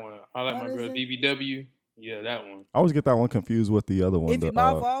 that one. I like What my is girl it? BBW. Yeah, that one. I always get that one confused with the other one. If the, your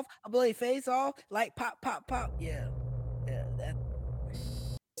mouth off, I blow your face off. Like pop, pop, pop. Yeah. Yeah, that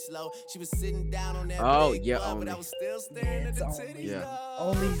Slow. She was sitting down on that Oh, big yeah, butt, but only. I was still staring at it's the only. titties. Yeah.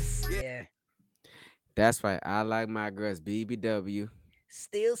 dog. Only yeah. That's right. I like my girls BBW.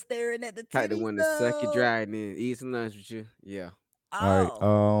 Still staring at the Type the titties. one to suck you though. dry and then eat some lunch with you. Yeah. All right.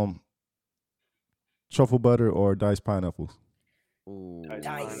 Oh, Truffle butter or diced pineapples? Ooh. Diced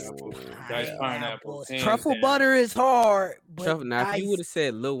diced pineapple. Diced pineapple. hands Truffle down. butter is hard, but Truffle. Now, if you would have diced,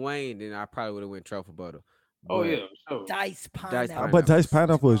 said Lil Wayne, then I probably would have went truffle butter. Oh But yeah, sure. diced Diced pineapple. But diced Pineapples.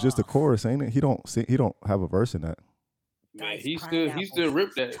 pineapple is just a tough. chorus, ain't it? He don't have a verse in that. Man, Diced he still pineapples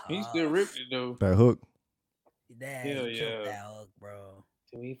ripped is that. He still tough. ripped it though. That hook. That Hell he killed yeah. that hook, bro.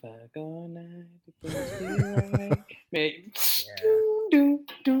 Till we fuck all night, the things we like. Man, Yeah.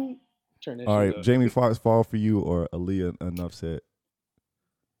 do. Turn that All shit right, up. Jamie Foxx, Fall for You, or Aaliyah, Enough Said?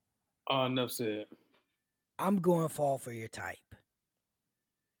 Enough said. I'm going fall for your type.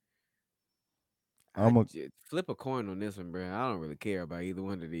 Flip a coin on this one, bro. I don't really care about either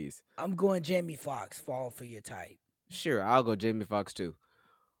one of these. I'm going Jamie Foxx, fall for your type. Sure, I'll go Jamie Foxx too.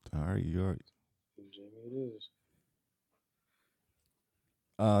 All right, you all right. Jamie, it is.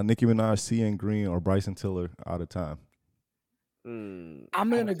 Nicki Minaj, CN Green, or Bryson Tiller, Out of Time? Mm, I'm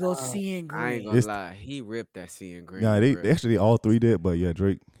gonna go C and I ain't Green. gonna It's- lie. He ripped that C and Green. Yeah, they bruh. actually all three did, but yeah,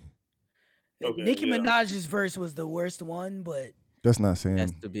 Drake. Okay, Nicki yeah. Minaj's verse was the worst one, but That's not saying.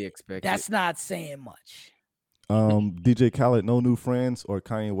 That's to be expected. that's not saying much. DJ Khaled, No New Friends, or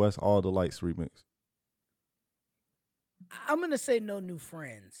Kanye West, All the Lights remix? I'm gonna say no new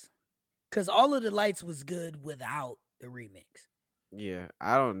friends, cause all of the lights was good without the remix. Yeah,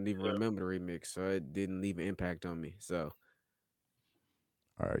 I don't even remember the remix, so it didn't leave an impact on me. So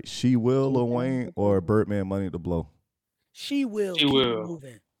All right, She Will, Lil Wayne, or Birdman, Money to Blow? She will. She keep will.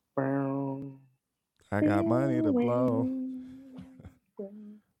 moving. I got money to blow.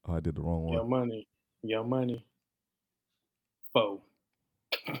 Oh, I did the wrong Your one. money. Your money. Foe.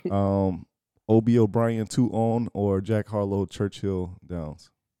 O.B. O'Brien, 2 On, or Jack Harlow, Churchill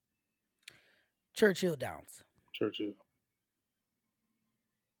Downs? Churchill Downs. Churchill.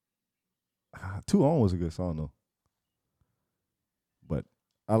 2 On was a good song though.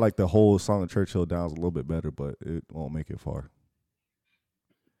 I like the whole song of Churchill Downs a little bit better, but it won't make it far.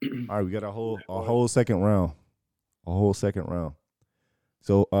 All right, we got a whole second round. A whole second round.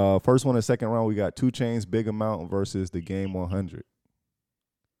 So first one and second round, we got 2 Chainz, Big Amount versus the Game 100.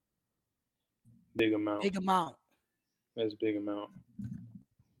 Big Amount. Big Amount. That's Big Amount.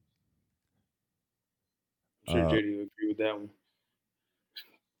 I'm sure JD would agree with that one.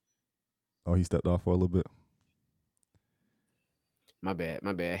 Oh, he stepped off for a little bit. My bad.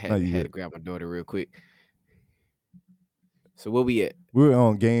 I had to grab my daughter real quick. So where we at? We were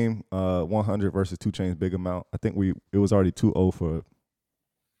on Game 100 versus 2 Chainz, Big Amount. I think it was already 2-0 for.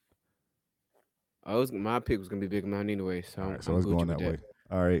 My pick was gonna be Big Amount anyway, so all right, so I was going that way.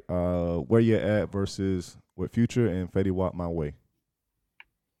 All right, Where You At versus with Future and Fetty Wap, My Way.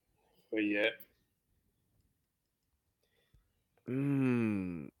 Where you at?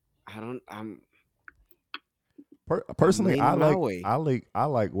 Personally, I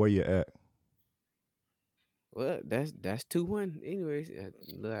like Where You At. Well, that's 2-1 anyways.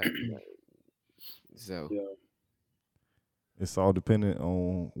 So yeah. It's all dependent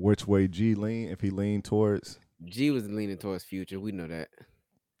on which way G lean. If he leaned towards G was leaning towards Future, we know that.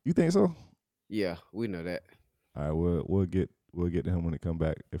 You think so? Yeah, we know that. All right, we'll get to him when it come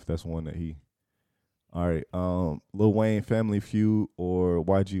back if that's one that he. All right, Lil Wayne, Family Feud or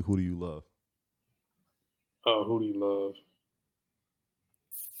YG, Who Do You Love? Who Do You Love?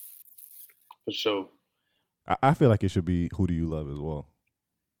 For sure. I feel like it should be Who Do You Love as well.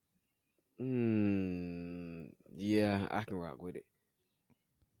 Yeah, I can rock with it.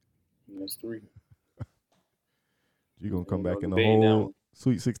 That's 3. You're gonna come back in the whole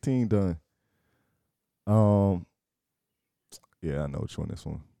Sweet 16 done. Yeah, I know which one this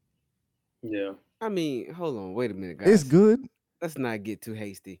one. Yeah. I mean, hold on, wait a minute, guys. It's good. Let's not get too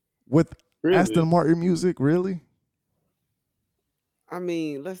hasty. With Aston Martin music, really? I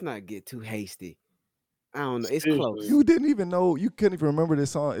mean, let's not get too hasty. I don't know. It's close. You didn't even know. You couldn't even remember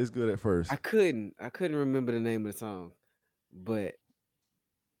this song. It's good at first. I couldn't remember the name of the song, but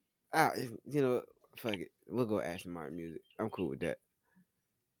fuck it. We'll go Aston Martin music. I'm cool with that.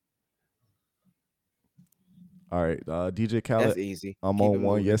 All right, DJ Khaled. That's easy. I'm Keep on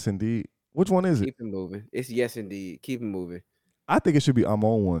one. Yes, indeed. Which one is it? Keep it moving. It's Yes, Indeed. Keep it moving. I think it should be I'm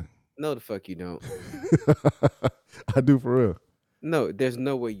on one. No, the fuck you don't. I do for real. No, there's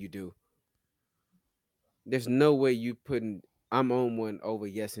no way you do. There's no way you putting I'm on one over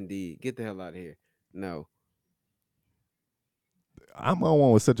Yes, Indeed. Get the hell out of here. No. I'm on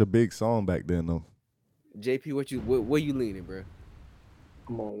one was such a big song back then, though. JP, where you leaning, bro?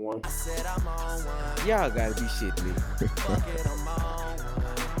 I'm on one. I said I'm on one. Y'all gotta be shitting me. Fuck it, I'm on one.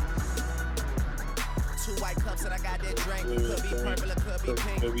 2 white cups and I got that drink. Could be purple or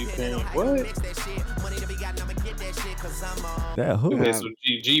could be pink. Depending on how you mix that shit. Money to be got, I'ma get that shit cause I'm on. That hook. Okay, so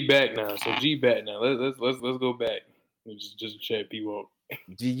G back now. So G back now. Let's go back. Just check people out.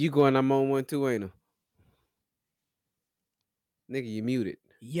 G, you going I'm on one too, ain't no? Nigga, you muted.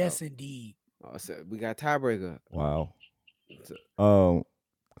 Yes, indeed. Oh, so we got tiebreaker. Wow.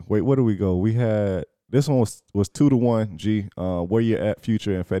 Wait, where do we go? We had this one was 2-1. G, Where You At,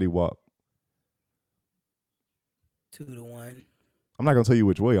 Future and Fetty Wap. 2-1. I'm not gonna tell you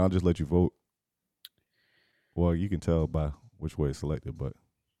which way. I'll just let you vote. Well, you can tell by which way it's selected, but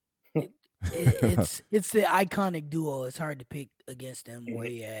it's the iconic duo. It's hard to pick against them. Where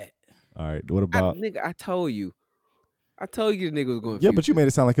you at? All right. What about nigga? I told you the nigga was going. Yeah, Future. but you made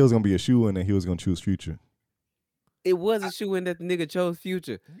it sound like it was gonna be a shoe in and he was gonna choose Future. It was a shoe in that the nigga chose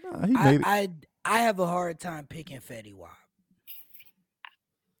Future. Nah, he made it. I have a hard time picking Fetty Wap.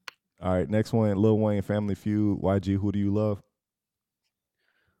 All right, next one, Lil Wayne, Family Feud, YG, Who Do You Love?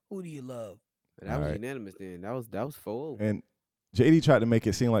 Who do you love? That was unanimous then. That was 4-0. And JD tried to make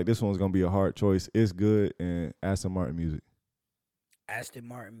it seem like this one was gonna be a hard choice. It's good and Aston Martin music. Aston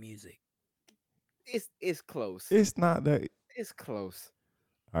Martin music. It's close. It's not that. It's close.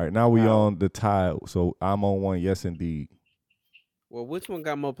 All right, now we on the tie. So I'm on one. Yes, indeed. Well, which one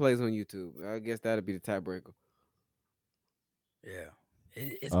got more plays on YouTube? I guess that'll be the tiebreaker. Yeah,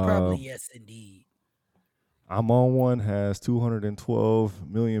 it's probably Yes, indeed. I'm on one has 212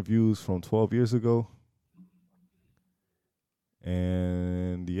 million views from 12 years ago.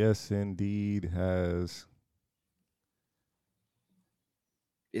 And Yes, indeed has.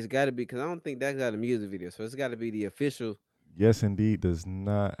 It's got to be, because I don't think that got a music video. So it's got to be the official. Yes, indeed does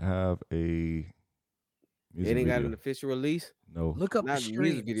not have a music video. It ain't got an official release? No. Look up not the a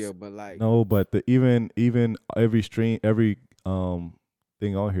music video, but like. No, but the even every stream, every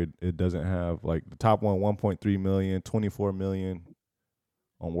thing on here, it doesn't have like the top one 1.3 million, 24 million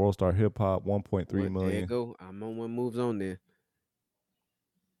on World Star Hip Hop, 1.3 million. There you go. I'm on one moves on there.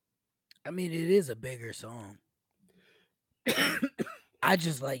 I mean, it is a bigger song. I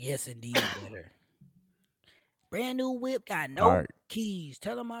just like Yes Indeed better. Brand new whip, got no All right. keys.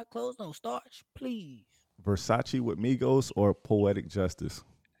 Tell them my clothes no starch, please. Versace with Migos or Poetic Justice?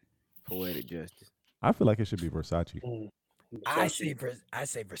 Poetic Justice. I feel like it should be Versace. I say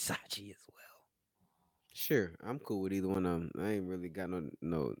Versace as well. Sure, I'm cool with either one of them. I ain't really got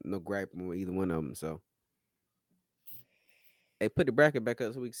no gripe with either one of them. So, hey, put the bracket back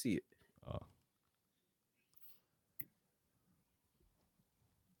up so we can see it.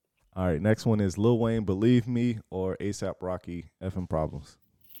 All right, next one is Lil Wayne, Believe Me, or ASAP Rocky, Effing Problems.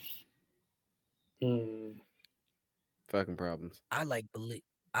 Fucking Problems. I like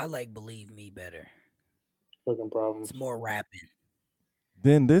Believe Me better. Fucking Problems. It's more rapping.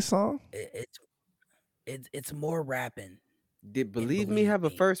 Then this song? It's more rapping. Did Believe Me have a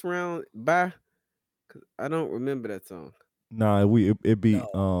first round bye? 'Cause I don't remember that song. Nah, it beat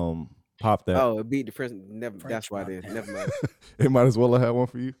Pop That. Oh, it beat the French. Never. That's why then. Never mind. It might as well have had one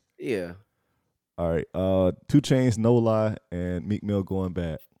for you. Yeah. All right. 2 Chainz, No Lie, and Meek Mill, Going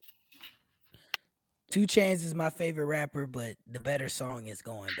Bad. 2 Chainz is my favorite rapper, but the better song is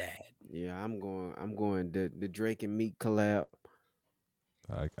Going Bad. Yeah, I'm going the Drake and Meek collab.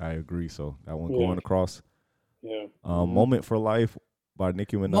 I agree. So that one going across. Yeah. Moment for Life by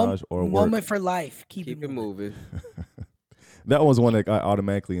Nicki Minaj or Moment Work. for Life. Keep it moving. That was one that got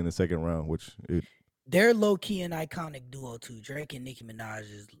automatically in the second round, they're low key and iconic duo too. Drake and Nicki Minaj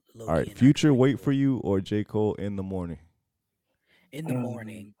is low key. All right, Future, Wait for You, or J. Cole, In the Morning. In the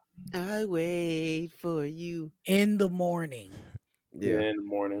morning. I wait for you. In the morning. Yeah, in the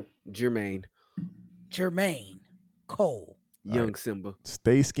morning. Jermaine Cole. Young Simba.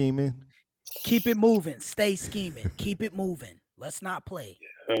 Stay Scheming. Keep it moving. Stay scheming. Keep it moving. Let's not play.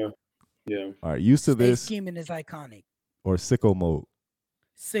 Yeah. All right, Used to Stay This scheming is iconic. or Sicko Mode.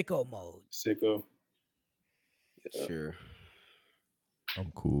 Sicko Mode. Sicko. Yeah. Sure.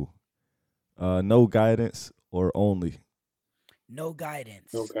 I'm cool. No Guidance or Only. No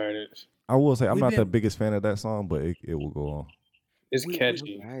Guidance. No Guidance. I will say I'm not the biggest fan of that song, but it will go on. It's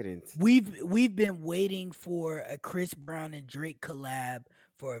catchy. We've been waiting for a Chris Brown and Drake collab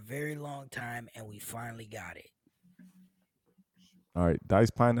for a very long time, and we finally got it. All right,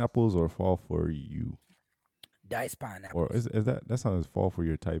 Diced Pineapples or Fall for You? Diced Pineapples. Or is that song is Fall for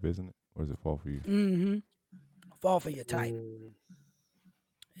Your Type, isn't it? Or is it Fall for You? Mm-hmm. Fall for Your Type.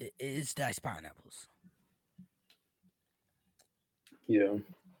 It's Diced Pineapples.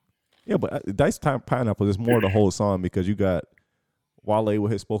 Yeah, but Diced Pineapples is more the whole song because you got Wale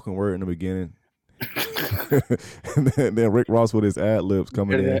with his spoken word in the beginning. and then Rick Ross with his ad libs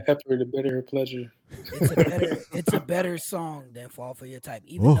coming in. Effort, the better her pleasure. It's a better song than Fall for Your Type.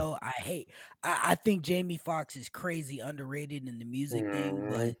 Even though I think Jamie Foxx is crazy underrated in the music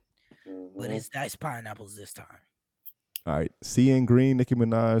thing, but it's Diced Pineapples this time. All right, Seeing Green, Nicki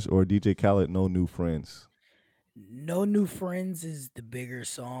Minaj, or DJ Khaled, No New Friends. No New Friends is the bigger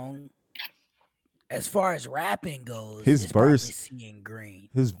song. As far as rapping goes, his verse, Seeing Green.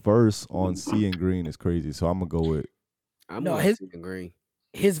 His verse on Seeing Green is crazy, so I'm gonna go with. Seeing Green.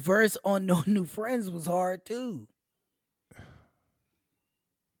 His verse on No New Friends was hard too.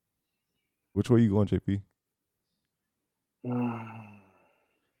 Which way you going, JP?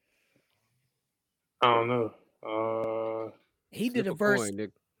 I don't know. He did a verse.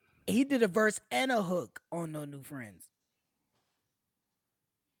 He did a verse and a hook on No New Friends.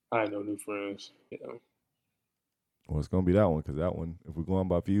 I know New Friends. Yeah. Well, it's gonna be that one because that one, if we're going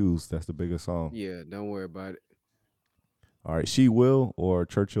by views, that's the biggest song. Yeah, don't worry about it. All right, She Will or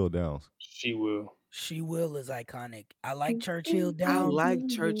Churchill Downs? She Will. She Will is iconic. I like Churchill Downs. I like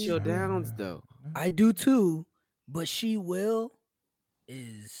Churchill Downs though. I do too, but She Will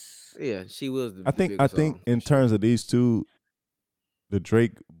is. Yeah, She Will. I think in terms of these two, the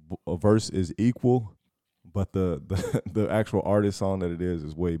Drake verse is equal, but the actual artist song that it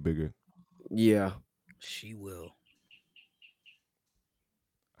is way bigger. Yeah. She Will.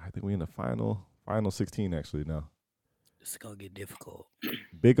 I think we're in the final 16 actually now. It's gonna get difficult.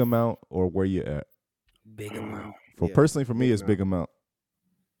 Big Amount or Where You At? Big Amount. Personally for me, it's Big Amount.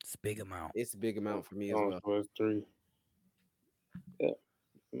 It's Big Amount. It's Big Amount for me as well. So it's 3. Yeah.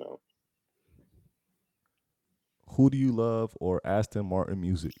 No. Who Do You Love or Aston Martin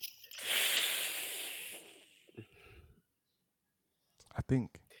Music? I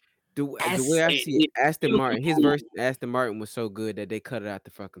think. The way I see Aston Martin, his verse Aston Martin was so good that they cut it out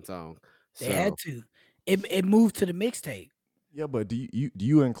the fucking song. They had to. It moved to the mixtape. Yeah, but do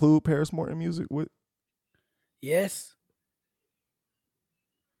you include Paris Morton music with? Yes.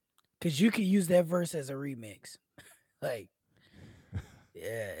 Because you could use that verse as a remix. Like,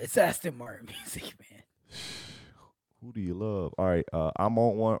 Yeah, it's Aston Martin music, man. Who do you love? All right, I'm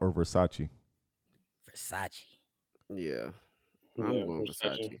on one or Versace. Versace. Yeah, I'm going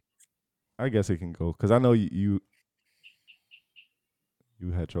Versace. I guess it can go because I know you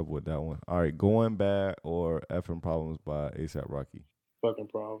had trouble with that one. All right, Going Bad or Effing Problems by ASAP Rocky. Fucking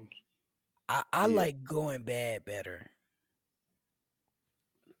Problems. I like Going Bad better.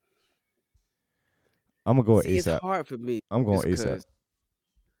 I'm gonna go with See, ASAP. it's hard for me. I'm going just ASAP. 'cause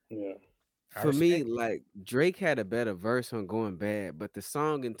Yeah. For me, like Drake had a better verse on Going Bad, but the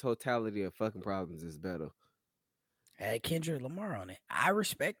song in totality of Fucking Problems is better. Had Kendrick Lamar on it. I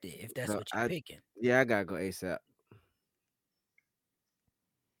respect it if that's So what you're picking. Yeah, I gotta go ASAP.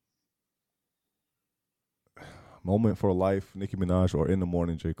 Moment for Life, Nicki Minaj, or In the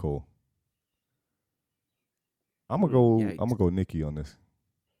Morning, J. Cole. I'm gonna go Nicki on this.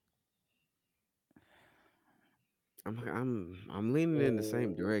 I'm leaning in the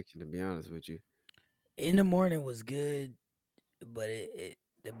same direction, to be honest with you. In the Morning was good, but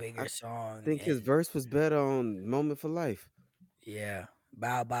the bigger song. I think his verse was better on Moment for Life. Yeah.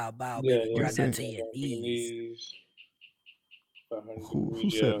 Bow, bow, bow, Yeah, baby. Drop down to your knees. Who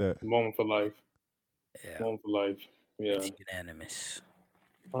said that? Moment for Life. Yeah. Moment for Life. Yeah. It's unanimous.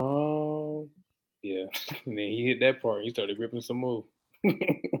 Yeah. And then he hit that part. He started ripping some more. Yeah.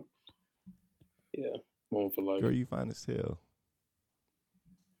 Moment for Life. Girl, you fine as hell.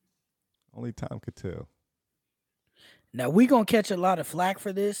 Only time could tell. Now we gonna catch a lot of flack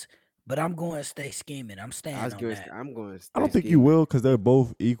for this, but I'm going to Stay Scheming. I'm staying on that. I'm going to stay I don't think you Scheming. will because they're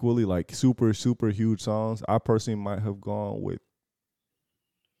both equally like super, super huge songs. I personally might have gone with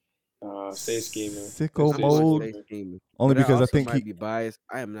Stay Scheming. Sicko Mode. Only But because I also think might be biased.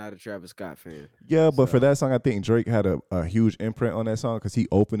 I am not a Travis Scott fan. Yeah, but for that song, I think Drake had a huge imprint on that song because he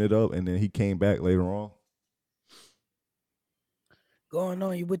opened it up and then he came back later on. Going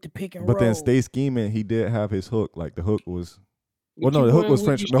on you with the pick and But roll. then Stay Scheming, he did have his hook. Like the hook was, well, no, the hook was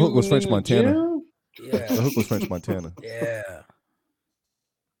French. The hook was French Montana. Yeah, the hook was French Montana. Yeah.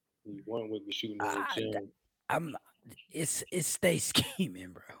 One would be shooting in the gym. It's Stay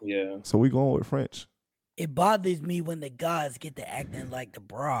Scheming, bro. Yeah. So we going with French. It bothers me when the guys get to acting like the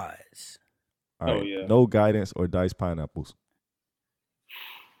brides. All right. No Guidance or Diced Pineapples.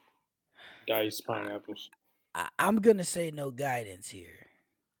 Diced Pineapples. I'm gonna say No Guidance here.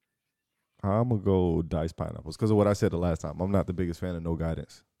 I'm gonna go Diced Pineapples because of what I said the last time. I'm not the biggest fan of No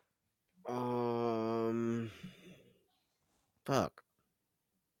Guidance. Fuck.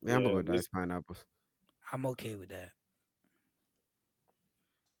 Yeah, I'm gonna go Diced Pineapples. I'm okay with that.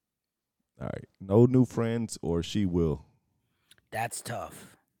 All right. No New Friends or She Will. That's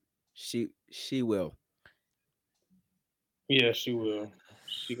tough. She will. Yeah, she will.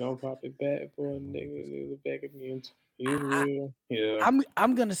 She gonna pop it back for a nigga back again. Yeah.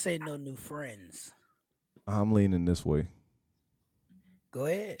 I'm gonna say No New Friends. I'm leaning this way. Go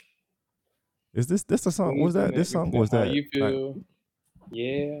ahead. Is this the song? Was that this song? Was that? How you feel? Like,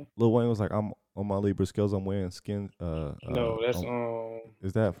 yeah. Lil Wayne was like, "I'm on my Libra scales. I'm wearing skin." No, that's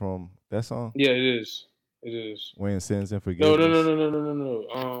Is that from that song? Yeah, it is. It is. Wearing sins and forgiveness.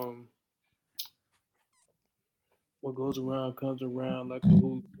 No. What goes around comes around like a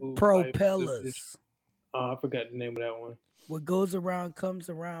who Propellers. I forgot the name of that one. What goes around comes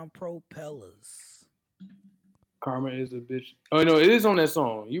around. Propellers. Karma is a bitch. Oh no, it is on that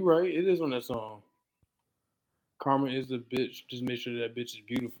song. You right. It is on that song. Karma is a bitch. Just make sure that bitch is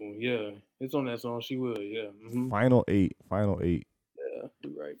beautiful. Yeah, it's on that song. She will. Yeah. Mm-hmm. Final eight. Yeah,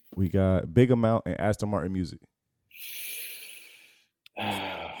 you're right. We got Big Amount and Aston Martin Music.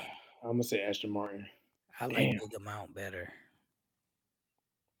 I'm gonna say Aston Martin. I like Big Amount better.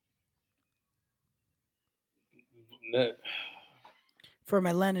 From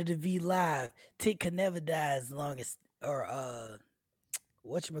Atlanta to V Live, Tick can never die as long as, or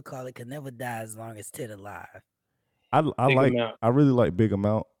whatchamacallit can never die as long as Tit alive. I really like Big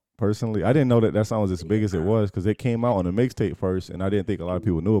Amount personally. I didn't know that song was as big as it was because it came out on a mixtape first, and I didn't think a lot of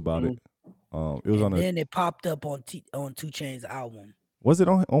people knew about it. It was then it popped up on 2 Chainz album. Was it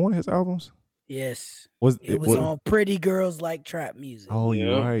on one of his albums? Yes. It was on Pretty Girls Like Trap Music. Oh,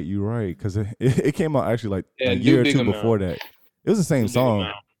 you're right. Because it came out actually like a year or two before that. It was the same song.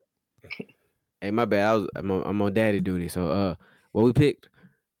 Hey, my bad. I'm on daddy duty. So what we picked?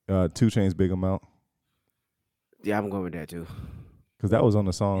 2 Chainz Big Amount. Yeah, I'm going with that too. Because that was on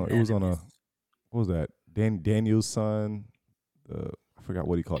the song. It was on what was that? Daniel's son. I forgot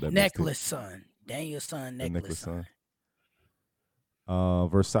what he called that. Necklace Son. Daniel's son, Necklace Son.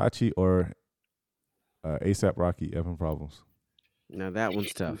 Versace or ASAP Rocky, Effing Problems. Now that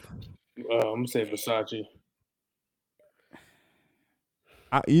one's tough. I'm gonna say Versace.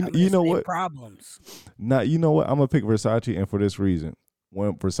 You know what? Problems. You know what? I'm gonna pick Versace, and for this reason,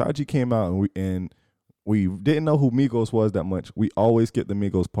 when Versace came out and we didn't know who Migos was that much, we always get the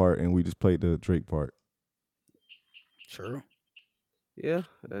Migos part, and we just played the Drake part. True. Yeah.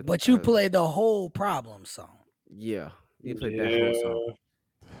 But you played the whole Problem song. Yeah. You played that whole song.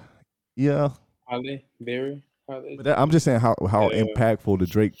 Yeah. Halle Berry. But I'm just saying how impactful the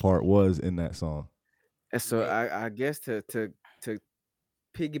Drake part was in that song. And so I guess to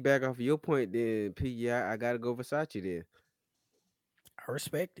piggyback off of your point, then Piggy, I gotta go Versace then. I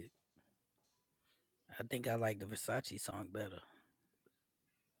respect it. I think I like the Versace song better.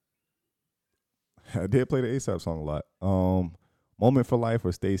 I did play the ASAP song a lot. Moment for Life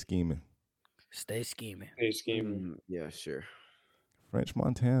or Stay Scheming? Stay Scheming. Stay Scheming. Yeah, sure. French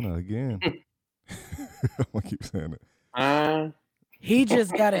Montana again. I'm gonna keep saying it. He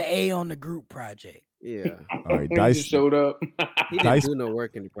just got an A on the group project. Yeah. All right, He Dice just showed up. He didn't do no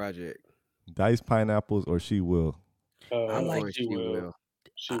work in the project. Diced Pineapples or She Will? I like She will.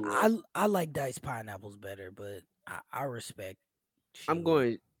 I like Diced Pineapples better, but I respect.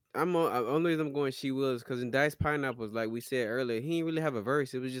 Only reason I'm going She Will is because in Diced Pineapples, like we said earlier, he didn't really have a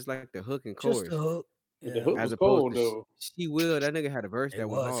verse. It was just like the hook and chorus. Just the hook. Yeah. The hook As was opposed cold to though. She Will, that nigga had a verse It that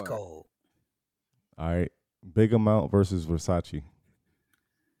was was hard. cold. All right, Big Amount versus Versace.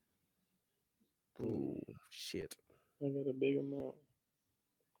 Ooh, shit. I got a big amount.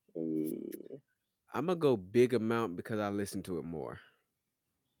 I'm gonna go Big Amount because I listen to it more.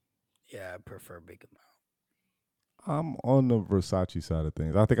 Yeah, I prefer Big Amount. I'm on the Versace side of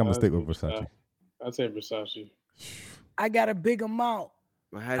things. I think I'm gonna stick with Versace. I'd say Versace. I got a big amount.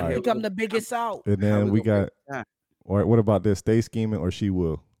 I think I'm the biggest out. And then we got. Or what about this? Stay Scheming or She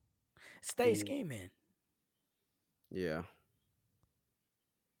Will? Stay Scheming. Yeah.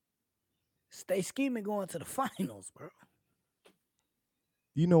 Stay Scheming going to the finals, bro.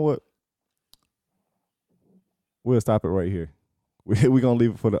 You know what? We'll stop it right here. We're gonna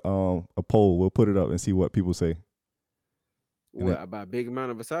leave it for the a poll. We'll put it up and see what people say. What about Big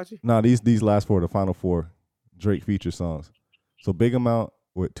Amount of Versace? No, these last four, the final four Drake feature songs. So Big Amount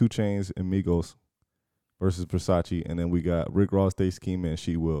with 2 Chainz and Migos versus Versace, and then we got Rick Ross, Stay Scheming, and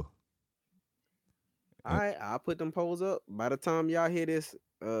She Will. All right, I'll put them polls up. By the time y'all hear this,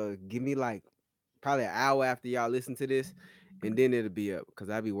 give me like probably an hour after y'all listen to this, and then it'll be up because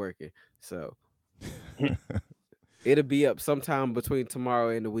I'll be working. So it'll be up sometime between tomorrow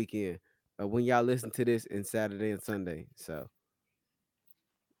and the weekend when y'all listen to this and Saturday and Sunday. So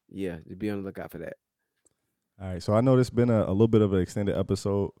yeah, just be on the lookout for that. All right, so I know this has been a little bit of an extended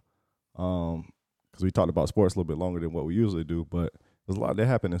episode because we talked about sports a little bit longer than what we usually do, but there's a lot that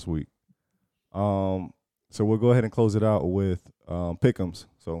happened this week. So we'll go ahead and close it out with pick'ems.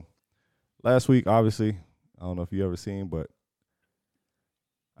 So last week, obviously, I don't know if you ever seen, but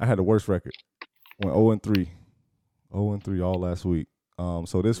I had the worst record. Went 0-3. 0-3 all last week.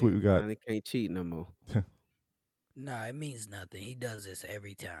 So this week we got. I can't cheat no more. Nah, it means nothing. He does this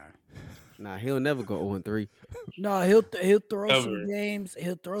every time. Nah, he'll never go 0-3. No, he'll throw some games.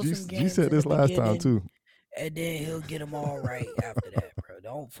 He'll throw some games. You said this last time too. And then he'll get them all right after that, bro.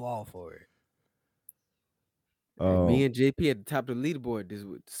 Don't fall for it. Me and JP at the top of the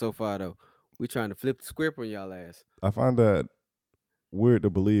leaderboard so far though. We trying to flip the script on y'all ass. I find that weird to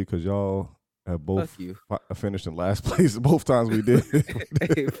believe because y'all have both finished in last place both times we did.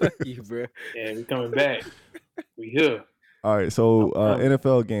 Hey, fuck you, bro. Yeah, we coming back. We here. All right, so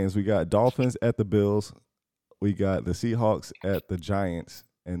NFL games. We got Dolphins at the Bills. We got the Seahawks at the Giants.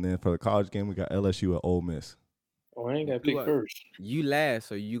 And then for the college game, we got LSU at Ole Miss. Oh, I ain't got to pick first. You last,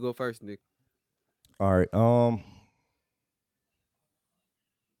 so you go first, Nick. All right. Oh,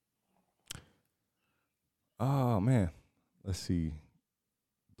 man. Let's see.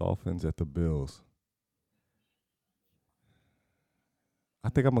 Dolphins at the Bills. I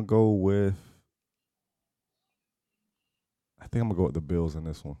think I'm going to go with the Bills in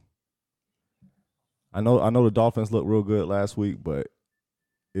this one. I know the Dolphins looked real good last week, but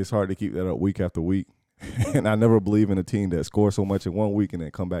it's hard to keep that up week after week. And I never believe in a team that scores so much in 1 week and then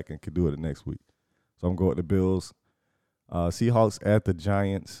come back and can do it the next week. So I'm going with the Bills. Seahawks at the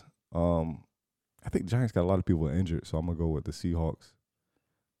Giants. I think Giants got a lot of people injured, so I'm going to go with the Seahawks.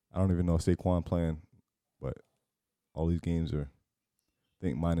 I don't even know if Saquon playing, but all these games are, I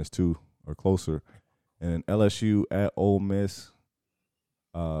think, -2 or closer. And then LSU at Ole Miss.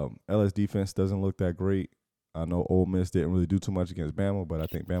 LS defense doesn't look that great. I know Ole Miss didn't really do too much against Bama, but I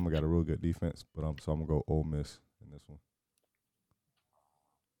think Bama got a real good defense. But so I'm going to go Ole Miss in this one.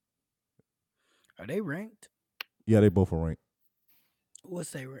 Are they ranked? Yeah, they both are ranked. Where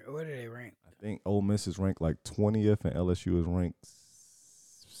are they ranked? I think Ole Miss is ranked like 20th and LSU is ranked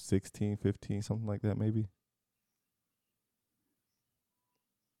 16, 15, something like that, maybe.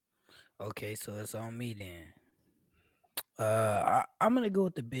 Okay, so it's on me then. I'm gonna go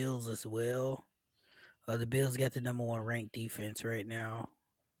with the Bills as well. The Bills got the number 1 ranked defense right now.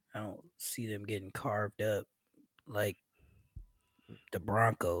 I don't see them getting carved up like the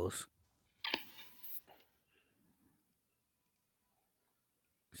Broncos.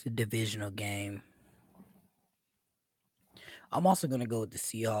 It's a divisional game. I'm also gonna go with the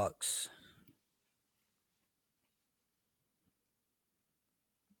Seahawks.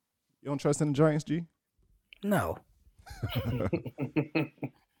 You don't trust in the Giants, G? No.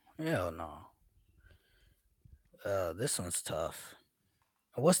 Hell no. This one's tough.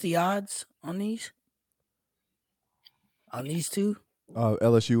 What's the odds on these? On these two?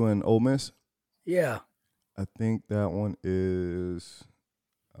 LSU and Ole Miss. Yeah. I think that one is.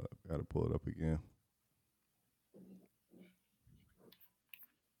 I gotta pull it up again.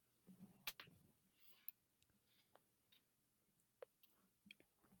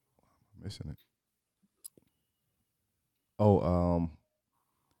 I'm missing it. Oh,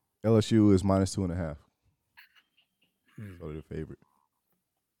 LSU is -2.5. So they're the favorite.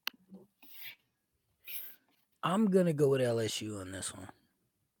 I'm gonna go with LSU on this one.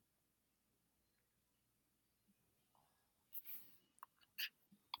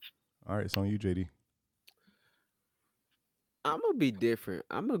 All right, it's on you, JD. I'm gonna be different.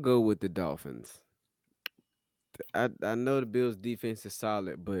 I'm gonna go with the Dolphins. I know the Bills' defense is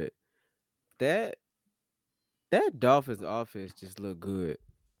solid, but that Dolphins offense just look good.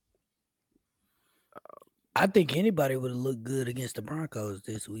 I think anybody would have looked good against the Broncos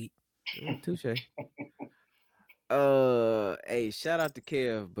this week. Touche. Hey, shout out to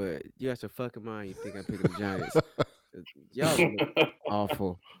Kev, but you got your fucking mind. You think I'm picking the Giants? Y'all look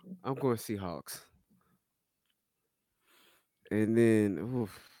awful. I'm going Seahawks. And then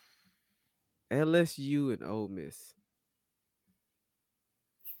LSU and Ole Miss.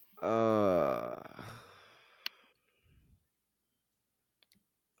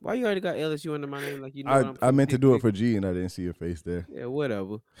 Why you already got LSU under my name? Like you know what I meant to do it for G, and I didn't see your face there. Yeah,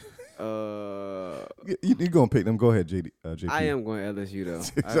 whatever. You're gonna pick them. Go ahead, JD. JP. I am going LSU though.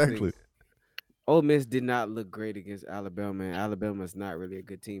 Exactly. Ole Miss did not look great against Alabama, and Alabama's not really a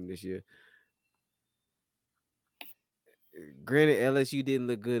good team this year. Granted, LSU didn't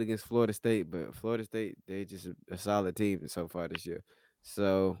look good against Florida State, but Florida State, they just a solid team so far this year.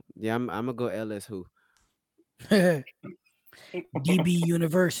 So yeah, I'm gonna go LSU. DB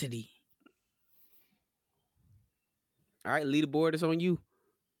University. All right, leaderboard is on you.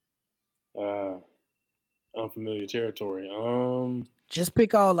 Unfamiliar territory. Just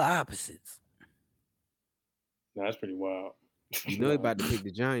pick all the opposites. Nah, that's pretty wild. You know, about to pick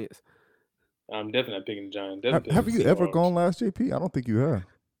the Giants. I'm definitely not picking the Giants. Have you ever gone last, JP? I don't think you have.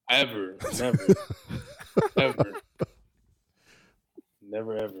 Ever, never,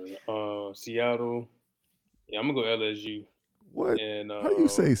 never, ever. Seattle. Yeah, I'm gonna go LSU. What? And, how do you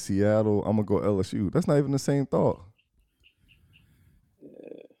say Seattle? I'm gonna go LSU. That's not even the same thought.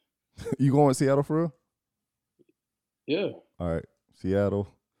 Yeah. You going Seattle for real? Yeah. All right,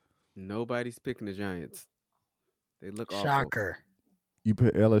 Seattle. Nobody's picking the Giants. They look awful. Shocker. You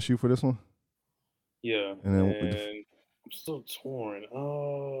pick LSU for this one? Yeah. And then I'm still torn.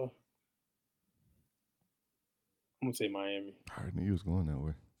 I'm gonna say Miami. I already knew you was going that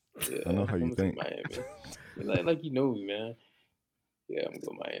way. Yeah, I know how you think. Miami. like you know me, man. Yeah, I'm gonna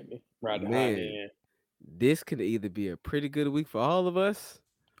go Miami. Ride the high Man, this could either be a pretty good week for all of us,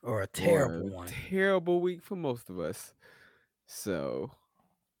 or a terrible one. Terrible week for most of us. So,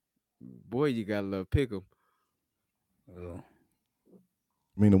 boy, you gotta love pick'em. Oh.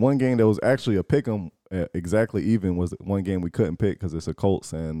 I mean, the one game that was actually a pick'em exactly even was one game we couldn't pick because it's a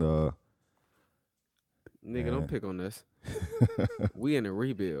Colts and nigga, don't pick on us. We in a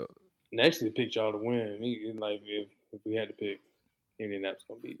rebuild. And actually picked y'all to win. Like if we had to pick, Indianapolis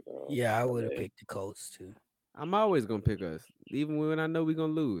gonna be. Yeah, I would have picked the Colts too. I'm always gonna pick us, even when I know we're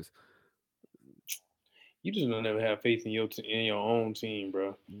gonna lose. You just don't never have faith in your own team,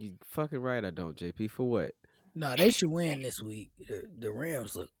 bro. You fucking right, I don't, JP. For what? No, they should win this week. The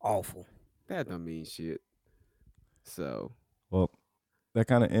Rams look awful. That don't mean shit. So, well, that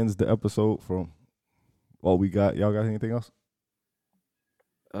kind of ends the episode from what we got. Y'all got anything else?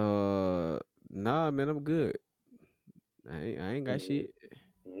 Nah, man, I'm good. I ain't got shit.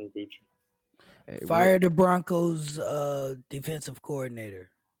 Hey, fire the Broncos defensive coordinator.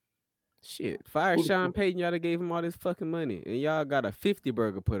 Shit, fire Sean Payton. Y'all gave him all this fucking money, and y'all got a 50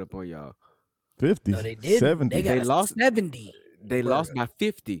 burger put up on y'all. 50? No, they didn't. 70. They lost 70. They lost by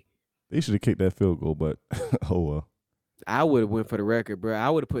 50. They should have kicked that field goal, but oh well. I would have went for the record, bro. I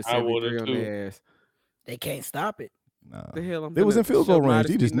would have put I would've 73 on too. their ass. They can't stop it. Nah. The hell I'm They was finna in field goal show range.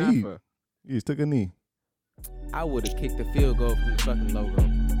 He just modesty knee. now for? He just took a knee. I would have kicked the field goal from the fucking logo.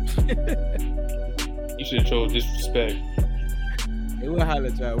 You should have chose disrespect. Hey, we'll holler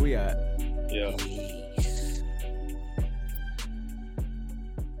at y'all. We out. Yeah.